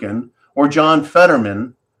Republican, or John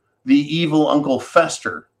Fetterman, the evil Uncle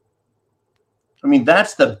Fester. I mean,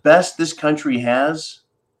 that's the best this country has.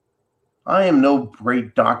 I am no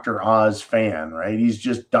great Dr. Oz fan, right? He's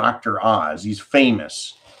just Dr. Oz. He's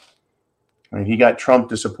famous. Right? He got Trump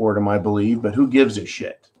to support him, I believe, but who gives a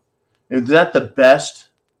shit? Is that the best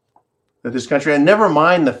that this country? And never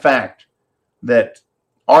mind the fact that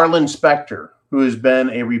Arlen Specter, who has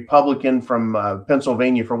been a Republican from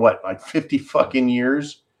Pennsylvania for what, like 50 fucking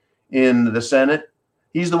years in the Senate,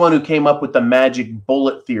 he's the one who came up with the magic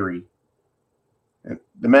bullet theory.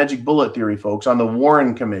 The magic bullet theory, folks, on the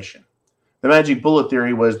Warren Commission. The magic bullet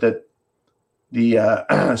theory was that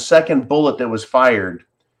the second bullet that was fired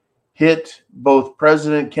hit both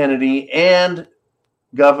President Kennedy and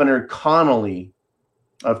Governor Connolly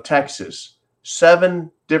of Texas 7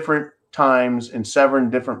 different times in 7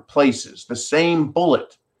 different places. The same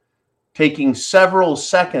bullet, taking several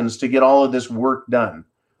seconds to get all of this work done.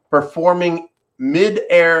 Performing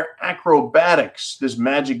mid-air acrobatics, this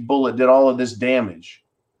magic bullet did all of this damage.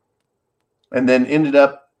 And then ended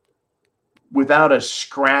up without a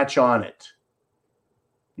scratch on it.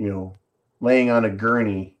 You know, laying on a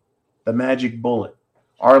gurney. The magic bullet.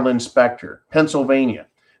 Arlen Specter, Pennsylvania.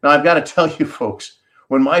 Now, I've got to tell you, folks,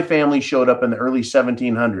 when my family showed up in the early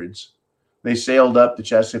 1700s, they sailed up the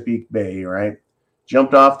Chesapeake Bay, right?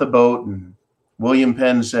 Jumped off the boat, and William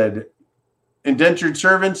Penn said, indentured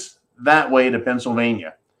servants, that way to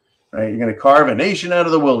Pennsylvania, right? You're going to carve a nation out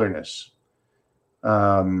of the wilderness.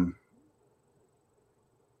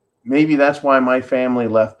 Maybe that's why my family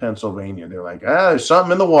left Pennsylvania. They're like, there's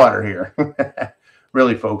something in the water here.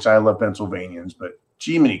 Really, folks, I love Pennsylvanians, but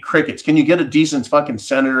gee, many crickets. Can you get a decent fucking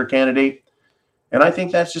senator candidate? And I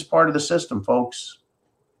think that's just part of the system, folks.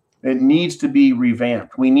 It needs to be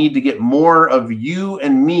revamped. We need to get more of you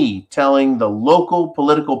and me telling the local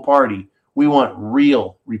political party we want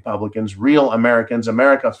real Republicans, real Americans,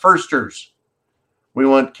 America firsters. We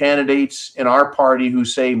want candidates in our party who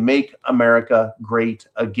say, make America great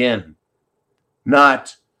again.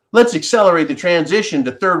 Not, let's accelerate the transition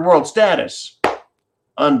to third world status.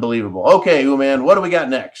 Unbelievable. Okay, man, what do we got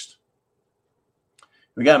next?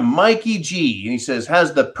 We got Mikey G, and he says,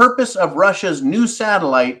 has the purpose of Russia's new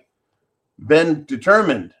satellite been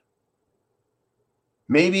determined?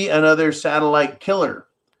 Maybe another satellite killer.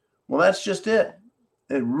 Well, that's just it.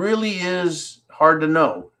 It really is hard to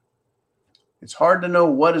know. It's hard to know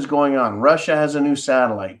what is going on. Russia has a new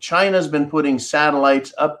satellite. China's been putting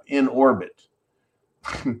satellites up in orbit.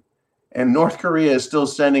 And North Korea is still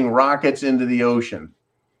sending rockets into the ocean.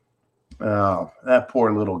 Oh, that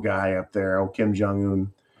poor little guy up there, oh, Kim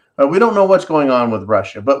Jong-un. We don't know what's going on with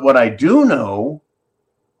Russia. But what I do know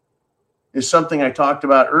is something I talked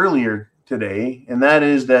about earlier today, and that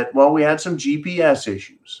is that, well, we had some GPS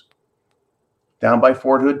issues down by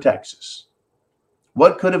Fort Hood, Texas.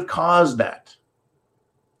 What could have caused that?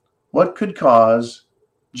 What could cause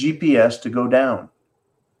GPS to go down?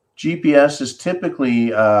 GPS is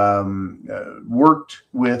typically worked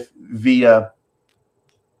with via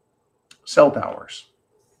cell towers,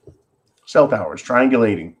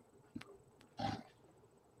 triangulating.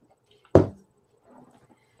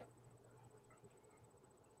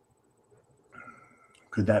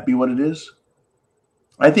 Could that be what it is?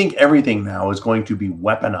 I think everything now is going to be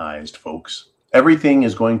weaponized, folks. Everything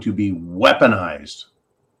is going to be weaponized.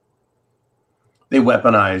 They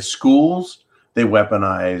weaponize schools. They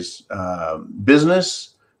weaponize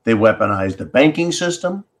business. They weaponize the banking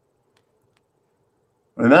system.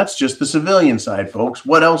 And that's just the civilian side, folks.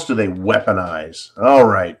 What else do they weaponize? All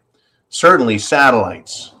right. Certainly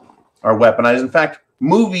satellites are weaponized. In fact,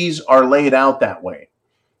 movies are laid out that way.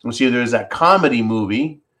 We'll see, there's that comedy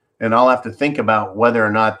movie, and I'll have to think about whether or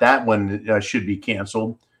not that one should be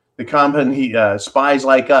canceled. The comedy Spies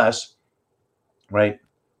Like Us, right?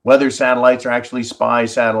 Weather satellites are actually spy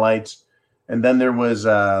satellites. And then there was,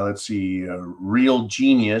 Real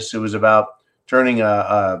Genius. It was about turning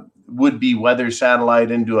a would-be weather satellite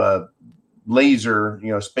into a laser,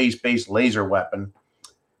 space-based laser weapon.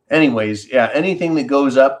 Anyways, yeah, anything that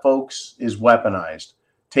goes up, folks, is weaponized.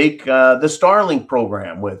 Take the Starlink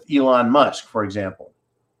program with Elon Musk, for example.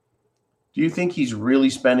 Do you think he's really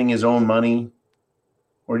spending his own money?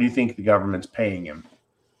 Or do you think the government's paying him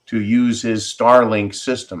to use his Starlink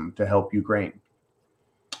system to help Ukraine?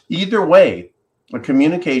 Either way, a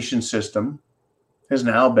communication system has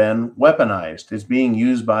now been weaponized. It's being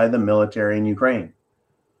used by the military in Ukraine.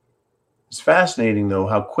 It's fascinating, though,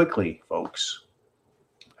 how quickly, folks,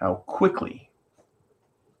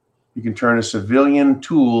 you can turn a civilian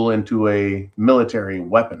tool into a military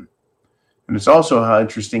weapon. And it's also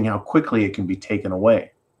interesting how quickly it can be taken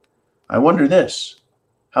away. I wonder this,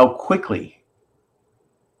 how quickly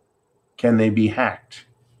can they be hacked?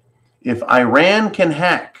 If Iran can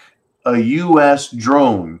hack a U.S.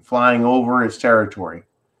 drone flying over its territory,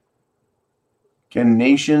 can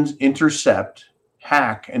nations intercept,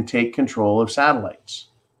 hack, and take control of satellites?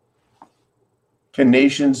 Can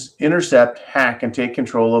nations intercept, hack, and take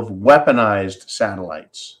control of weaponized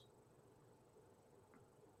satellites?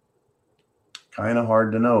 Kind of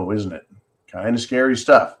hard to know, isn't it? Kind of scary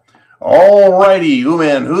stuff. All righty,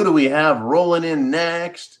 man, who do we have rolling in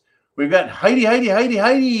next? We've got Heidi. Hey,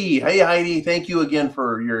 Heidi, thank you again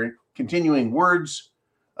for your continuing words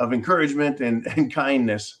of encouragement and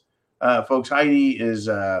kindness. Folks, Heidi is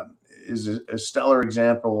a stellar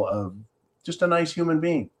example of just a nice human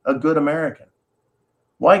being, a good American.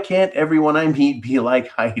 Why can't everyone I meet be like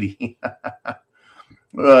Heidi?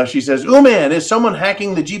 She says, man, is someone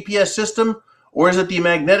hacking the GPS system? Or is it the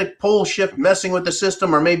magnetic pole shift messing with the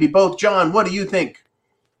system? Or maybe both? John, what do you think?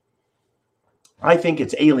 I think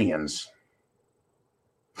it's aliens.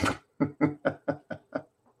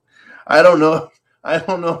 I don't know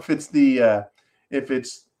if it's the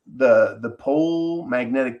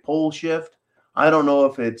magnetic pole shift. I don't know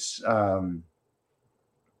if it's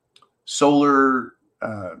solar.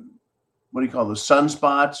 What do you call those,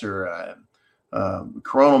 sunspots, or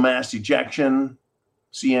coronal mass ejection,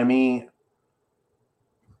 CME?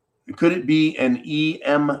 Could it be an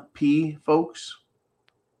EMP, folks?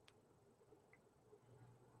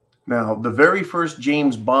 Now, the very first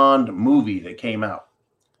James Bond movie that came out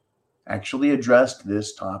actually addressed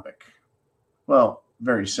this topic. Well,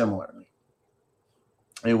 very similarly.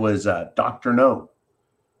 It was Dr. No,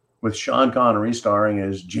 with Sean Connery starring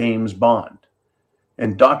as James Bond.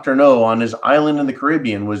 And Dr. No, on his island in the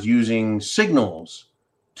Caribbean, was using signals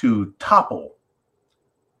to topple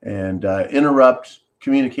and interrupt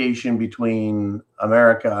communication between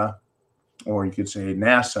America, or you could say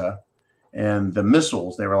NASA, and the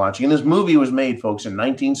missiles they were launching. And this movie was made, folks, in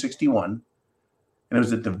 1961, and it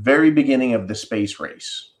was at the very beginning of the space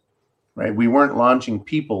race, right? We weren't launching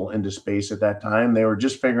people into space at that time. They were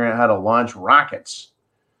just figuring out how to launch rockets.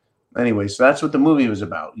 Anyway, so that's what the movie was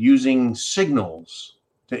about, using signals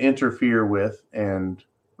to interfere with and,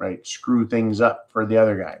 right, screw things up for the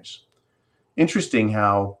other guys. Interesting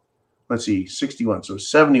how, let's see, 61, so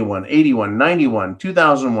 71, 81, 91,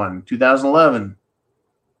 2001, 2011,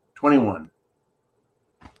 21.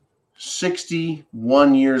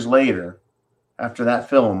 61 years later, after that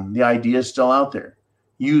film, the idea is still out there.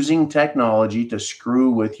 using technology to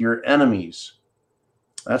screw with your enemies.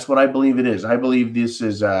 That's what I believe it is. I believe this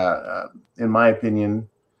is, in my opinion,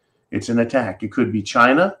 it's an attack. It could be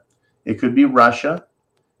China. It could be Russia.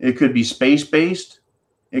 It could be space-based.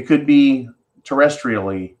 It could be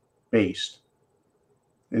terrestrially based.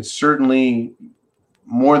 It's certainly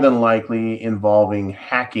more than likely involving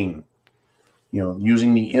hacking,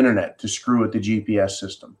 using the internet to screw with the GPS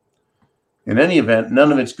system. In any event,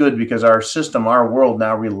 none of it's good because our system, our world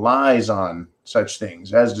now relies on such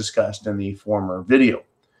things, as discussed in the former video.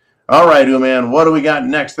 All right, man, what do we got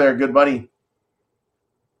next there, good buddy?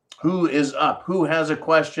 Who is up? Who has a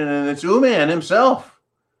question? And it's Uman himself.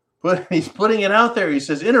 But he's putting it out there. He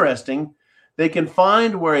says, interesting. They can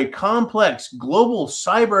find where a complex global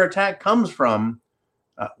cyber attack comes from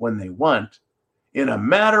when they want in a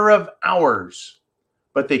matter of hours.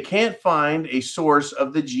 But they can't find a source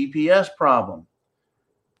of the GPS problem.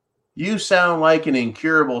 You sound like an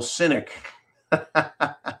incurable cynic.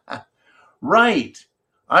 Right.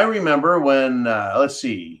 I remember when,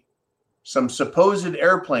 some supposed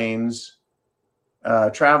airplanes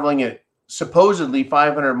traveling at supposedly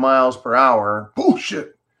 500 miles per hour,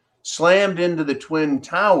 bullshit, slammed into the Twin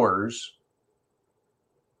Towers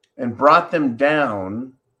and brought them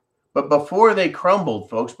down. But before they crumbled,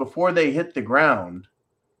 folks, before they hit the ground,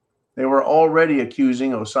 they were already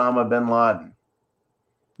accusing Osama bin Laden.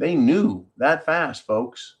 They knew that fast,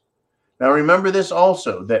 folks. Now, remember this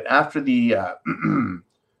also, that after the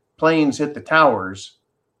planes hit the towers,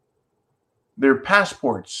 their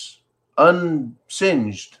passports,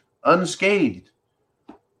 unsinged, unscathed,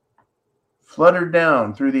 fluttered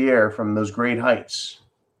down through the air from those great heights.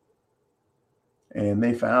 And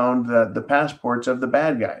they found the passports of the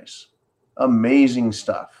bad guys. Amazing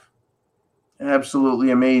stuff.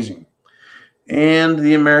 Absolutely amazing. And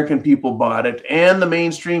the American people bought it, and the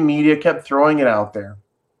mainstream media kept throwing it out there.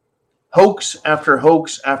 Hoax after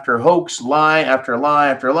hoax after hoax, lie after lie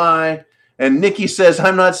after lie. And Nikki says,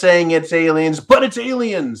 I'm not saying it's aliens, but it's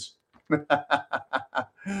aliens. I'm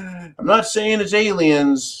not saying it's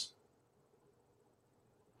aliens,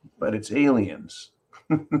 but it's aliens.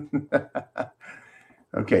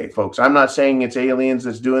 Okay, folks, I'm not saying it's aliens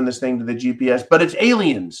that's doing this thing to the GPS, but it's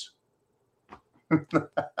aliens.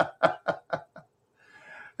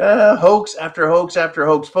 Hoax after hoax after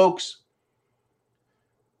hoax, folks.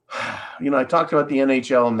 I talked about the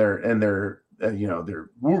NHL and their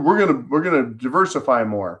we're gonna diversify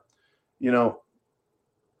more.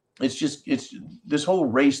 It's this whole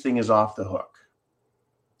race thing is off the hook.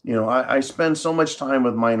 I spend so much time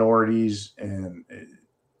with minorities, and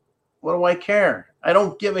what do I care? I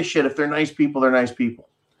don't give a shit if they're nice people. They're nice people.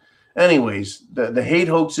 Anyways, the hate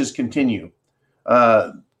hoaxes continue.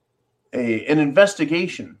 An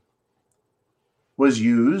investigation was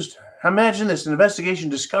used. Imagine this: an investigation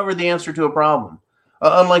discovered the answer to a problem.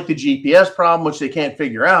 Unlike the GPS problem, which they can't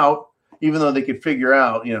figure out, even though they could figure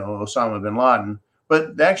out, Osama bin Laden.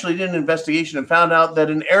 But they actually did an investigation and found out that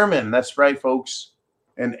an airman, that's right, folks,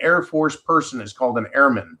 an Air Force person is called an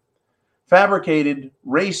airman, fabricated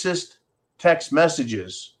racist text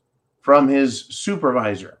messages from his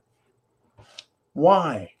supervisor.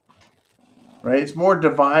 Why? Right? It's more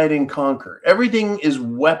divide and conquer. Everything is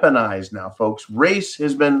weaponized now, folks. Race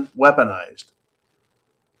has been weaponized.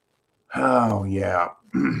 Oh, yeah.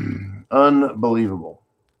 Unbelievable.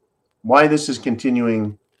 Why this is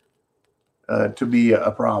continuing to be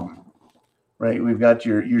a problem, right? We've got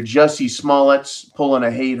your Jussie Smollett's pulling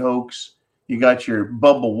a hate hoax. You got your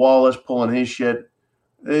Bubba Wallace pulling his shit.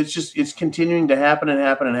 It's continuing to happen and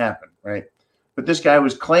happen and happen, right? But this guy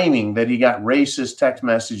was claiming that he got racist text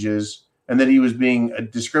messages and that he was being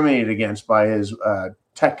discriminated against by his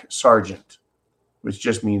tech sergeant, which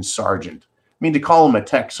just means sergeant. I mean, to call him a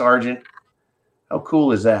tech sergeant, how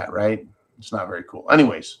cool is that, right? It's not very cool.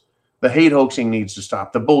 Anyways, the hate hoaxing needs to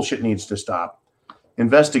stop. The bullshit needs to stop.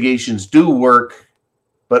 Investigations do work,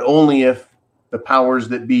 but only if the powers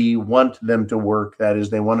that be want them to work. That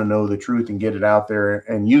is, they want to know the truth and get it out there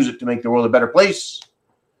and use it to make the world a better place.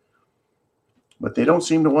 But they don't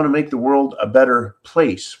seem to want to make the world a better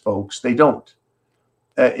place, folks. They don't.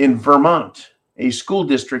 In Vermont, a school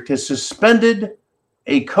district has suspended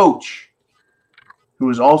a coach who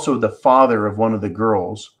is also the father of one of the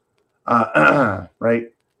girls, right?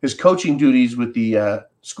 His coaching duties with the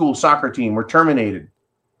school soccer team were terminated.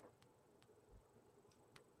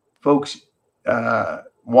 Folks,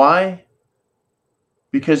 why?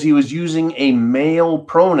 Because he was using a male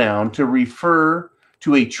pronoun to refer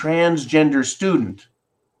to a transgender student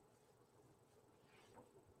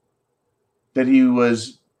that he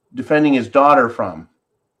was defending his daughter from,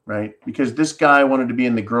 right? Because this guy wanted to be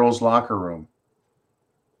in the girls' locker room.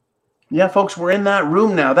 Yeah, folks, we're in that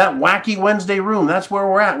room now, that Wacky Wednesday room. That's where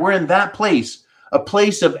we're at. We're in that place, a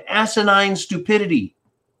place of asinine stupidity,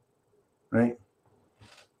 right?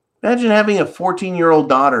 Imagine having a 14-year-old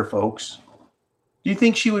daughter, folks. Do you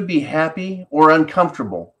think she would be happy or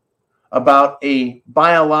uncomfortable about a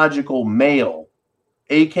biological male,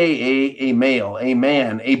 aka a male, a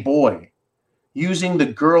man, a boy, using the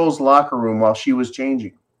girls' locker room while she was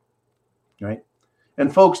changing, right?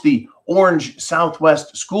 And folks, the Orange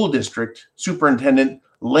Southwest School District Superintendent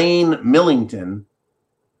Lane Millington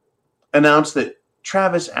announced that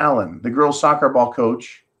Travis Allen, the girls' soccer ball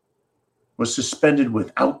coach, was suspended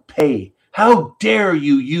without pay. How dare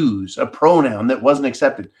you use a pronoun that wasn't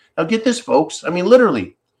accepted? Now get this, folks. I mean,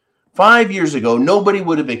 literally, 5 years ago, nobody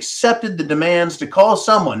would have accepted the demands to call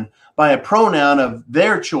someone by a pronoun of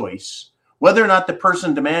their choice, whether or not the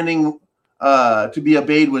person demanding to be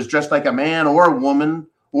obeyed was dressed like a man or a woman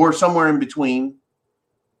or somewhere in between.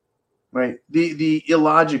 Right? The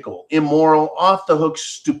illogical, immoral, off the hook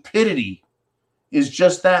stupidity is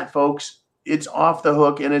just that, folks. It's off the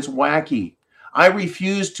hook and it's wacky. I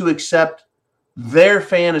refuse to accept their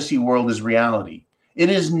fantasy world as reality. It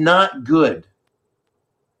is not good,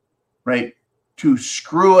 right, to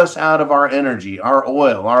screw us out of our energy, our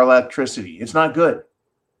oil, our electricity. It's not good.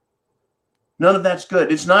 None of that's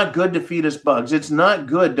good. It's not good to feed us bugs. It's not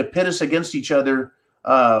good to pit us against each other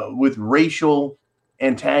with racial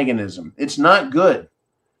antagonism. It's not good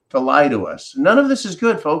to lie to us. None of this is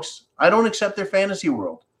good, folks. I don't accept their fantasy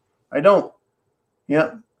world. I don't.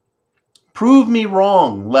 Yeah. Prove me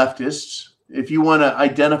wrong, leftists, if you want to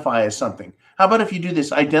identify as something. How about if you do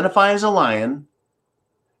this? Identify as a lion,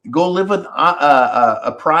 go live with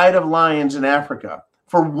a pride of lions in Africa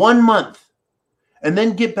for 1 month, and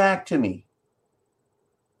then get back to me.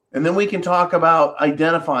 And then we can talk about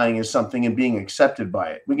identifying as something and being accepted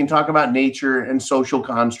by it. We can talk about nature and social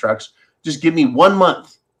constructs. Just give me 1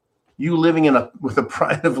 month, you living with a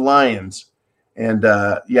pride of lions. And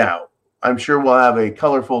I'm sure we'll have a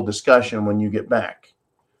colorful discussion when you get back.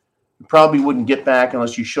 You probably wouldn't get back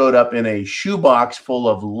unless you showed up in a shoebox full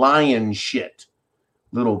of lion shit.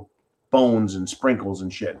 Little bones and sprinkles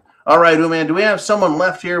and shit. All right, man, do we have someone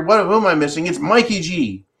left here? Who am I missing? It's Mikey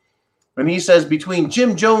G. And he says, between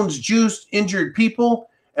Jim Jones' juiced injured people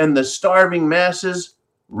and the starving masses,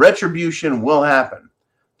 retribution will happen.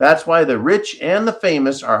 That's why the rich and the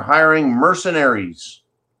famous are hiring mercenaries.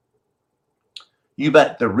 You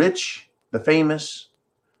bet the rich, the famous,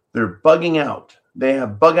 they're bugging out. They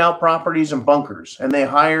have bug out properties and bunkers, and they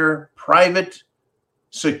hire private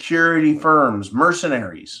security firms,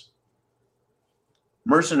 mercenaries.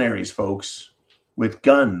 Mercenaries, folks, with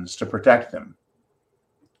guns to protect them.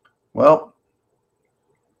 Well,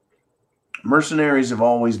 mercenaries have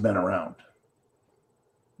always been around,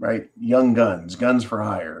 right? Young guns, guns for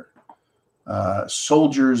hire,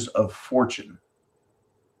 soldiers of fortune.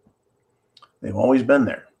 They've always been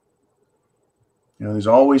there. You know, there's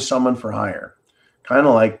always someone for hire, kind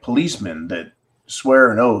of like policemen that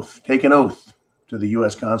swear an oath, take an oath to the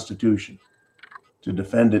U.S. Constitution to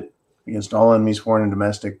defend it against all enemies, foreign and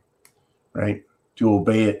domestic, right? To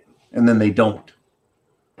obey it, and then they don't.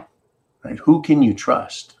 Right? Who can you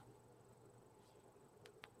trust?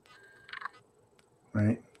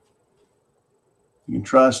 Right? You can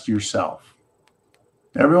trust yourself.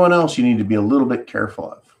 Everyone else you need to be a little bit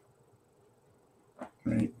careful of.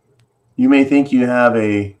 Right? You may think you have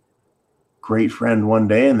a great friend one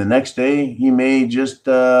day, and the next day he may just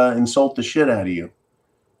insult the shit out of you.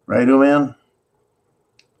 Right, man?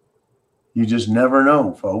 You just never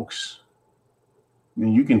know, folks. I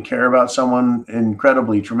mean, you can care about someone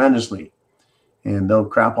incredibly, tremendously, and they'll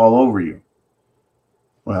crap all over you.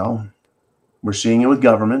 Well, we're seeing it with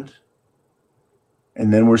government,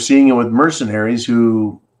 and then we're seeing it with mercenaries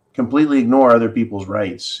who completely ignore other people's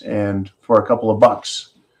rights, and for a couple of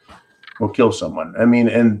bucks will kill someone. I mean,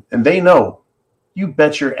 and they know. You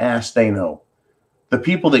bet your ass they know. The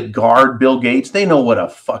people that guard Bill Gates, they know what a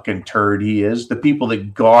fucking turd he is. The people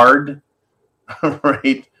that guard,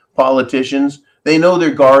 right, politicians, they know they're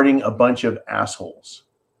guarding a bunch of assholes.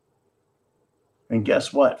 And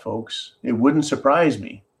guess what, folks? It wouldn't surprise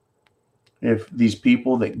me if these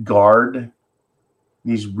people that guard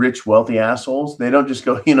these rich, wealthy assholes, they don't just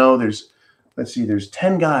go, there's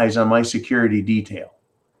 10 guys on my security detail,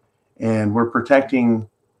 and we're protecting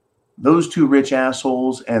those 2 rich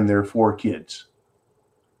assholes and their 4 kids.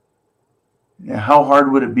 Yeah, how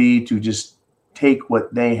hard would it be to just take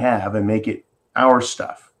what they have and make it our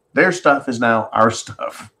stuff? Their stuff is now our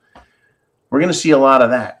stuff. We're going to see a lot of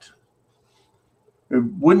that. It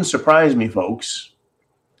wouldn't surprise me, folks,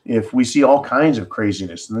 if we see all kinds of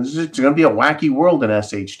craziness. And it's going to be a wacky world in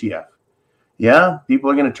SHTF. Yeah, people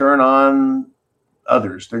are going to turn on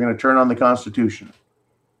others. They're going to turn on the Constitution.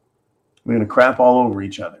 We're going to crap all over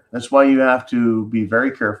each other. That's why you have to be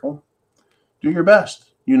very careful. Do your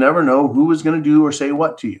best. You never know who is going to do or say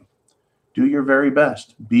what to you. Do your very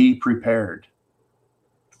best. Be prepared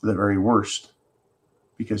for the very worst,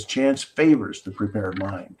 because chance favors the prepared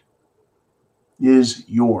mind. Is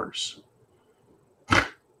yours.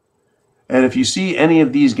 And if you see any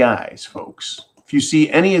of these guys, folks, if you see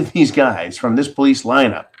any of these guys from this police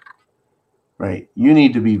lineup, right, you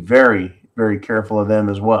need to be very, very careful of them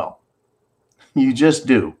as well. You just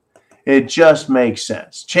do. It just makes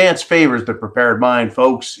sense. Chance favors the prepared mind,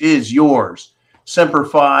 folks. Is yours. Semper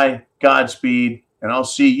Fi, Godspeed, and I'll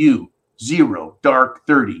see you 0 dark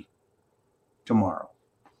 30 tomorrow.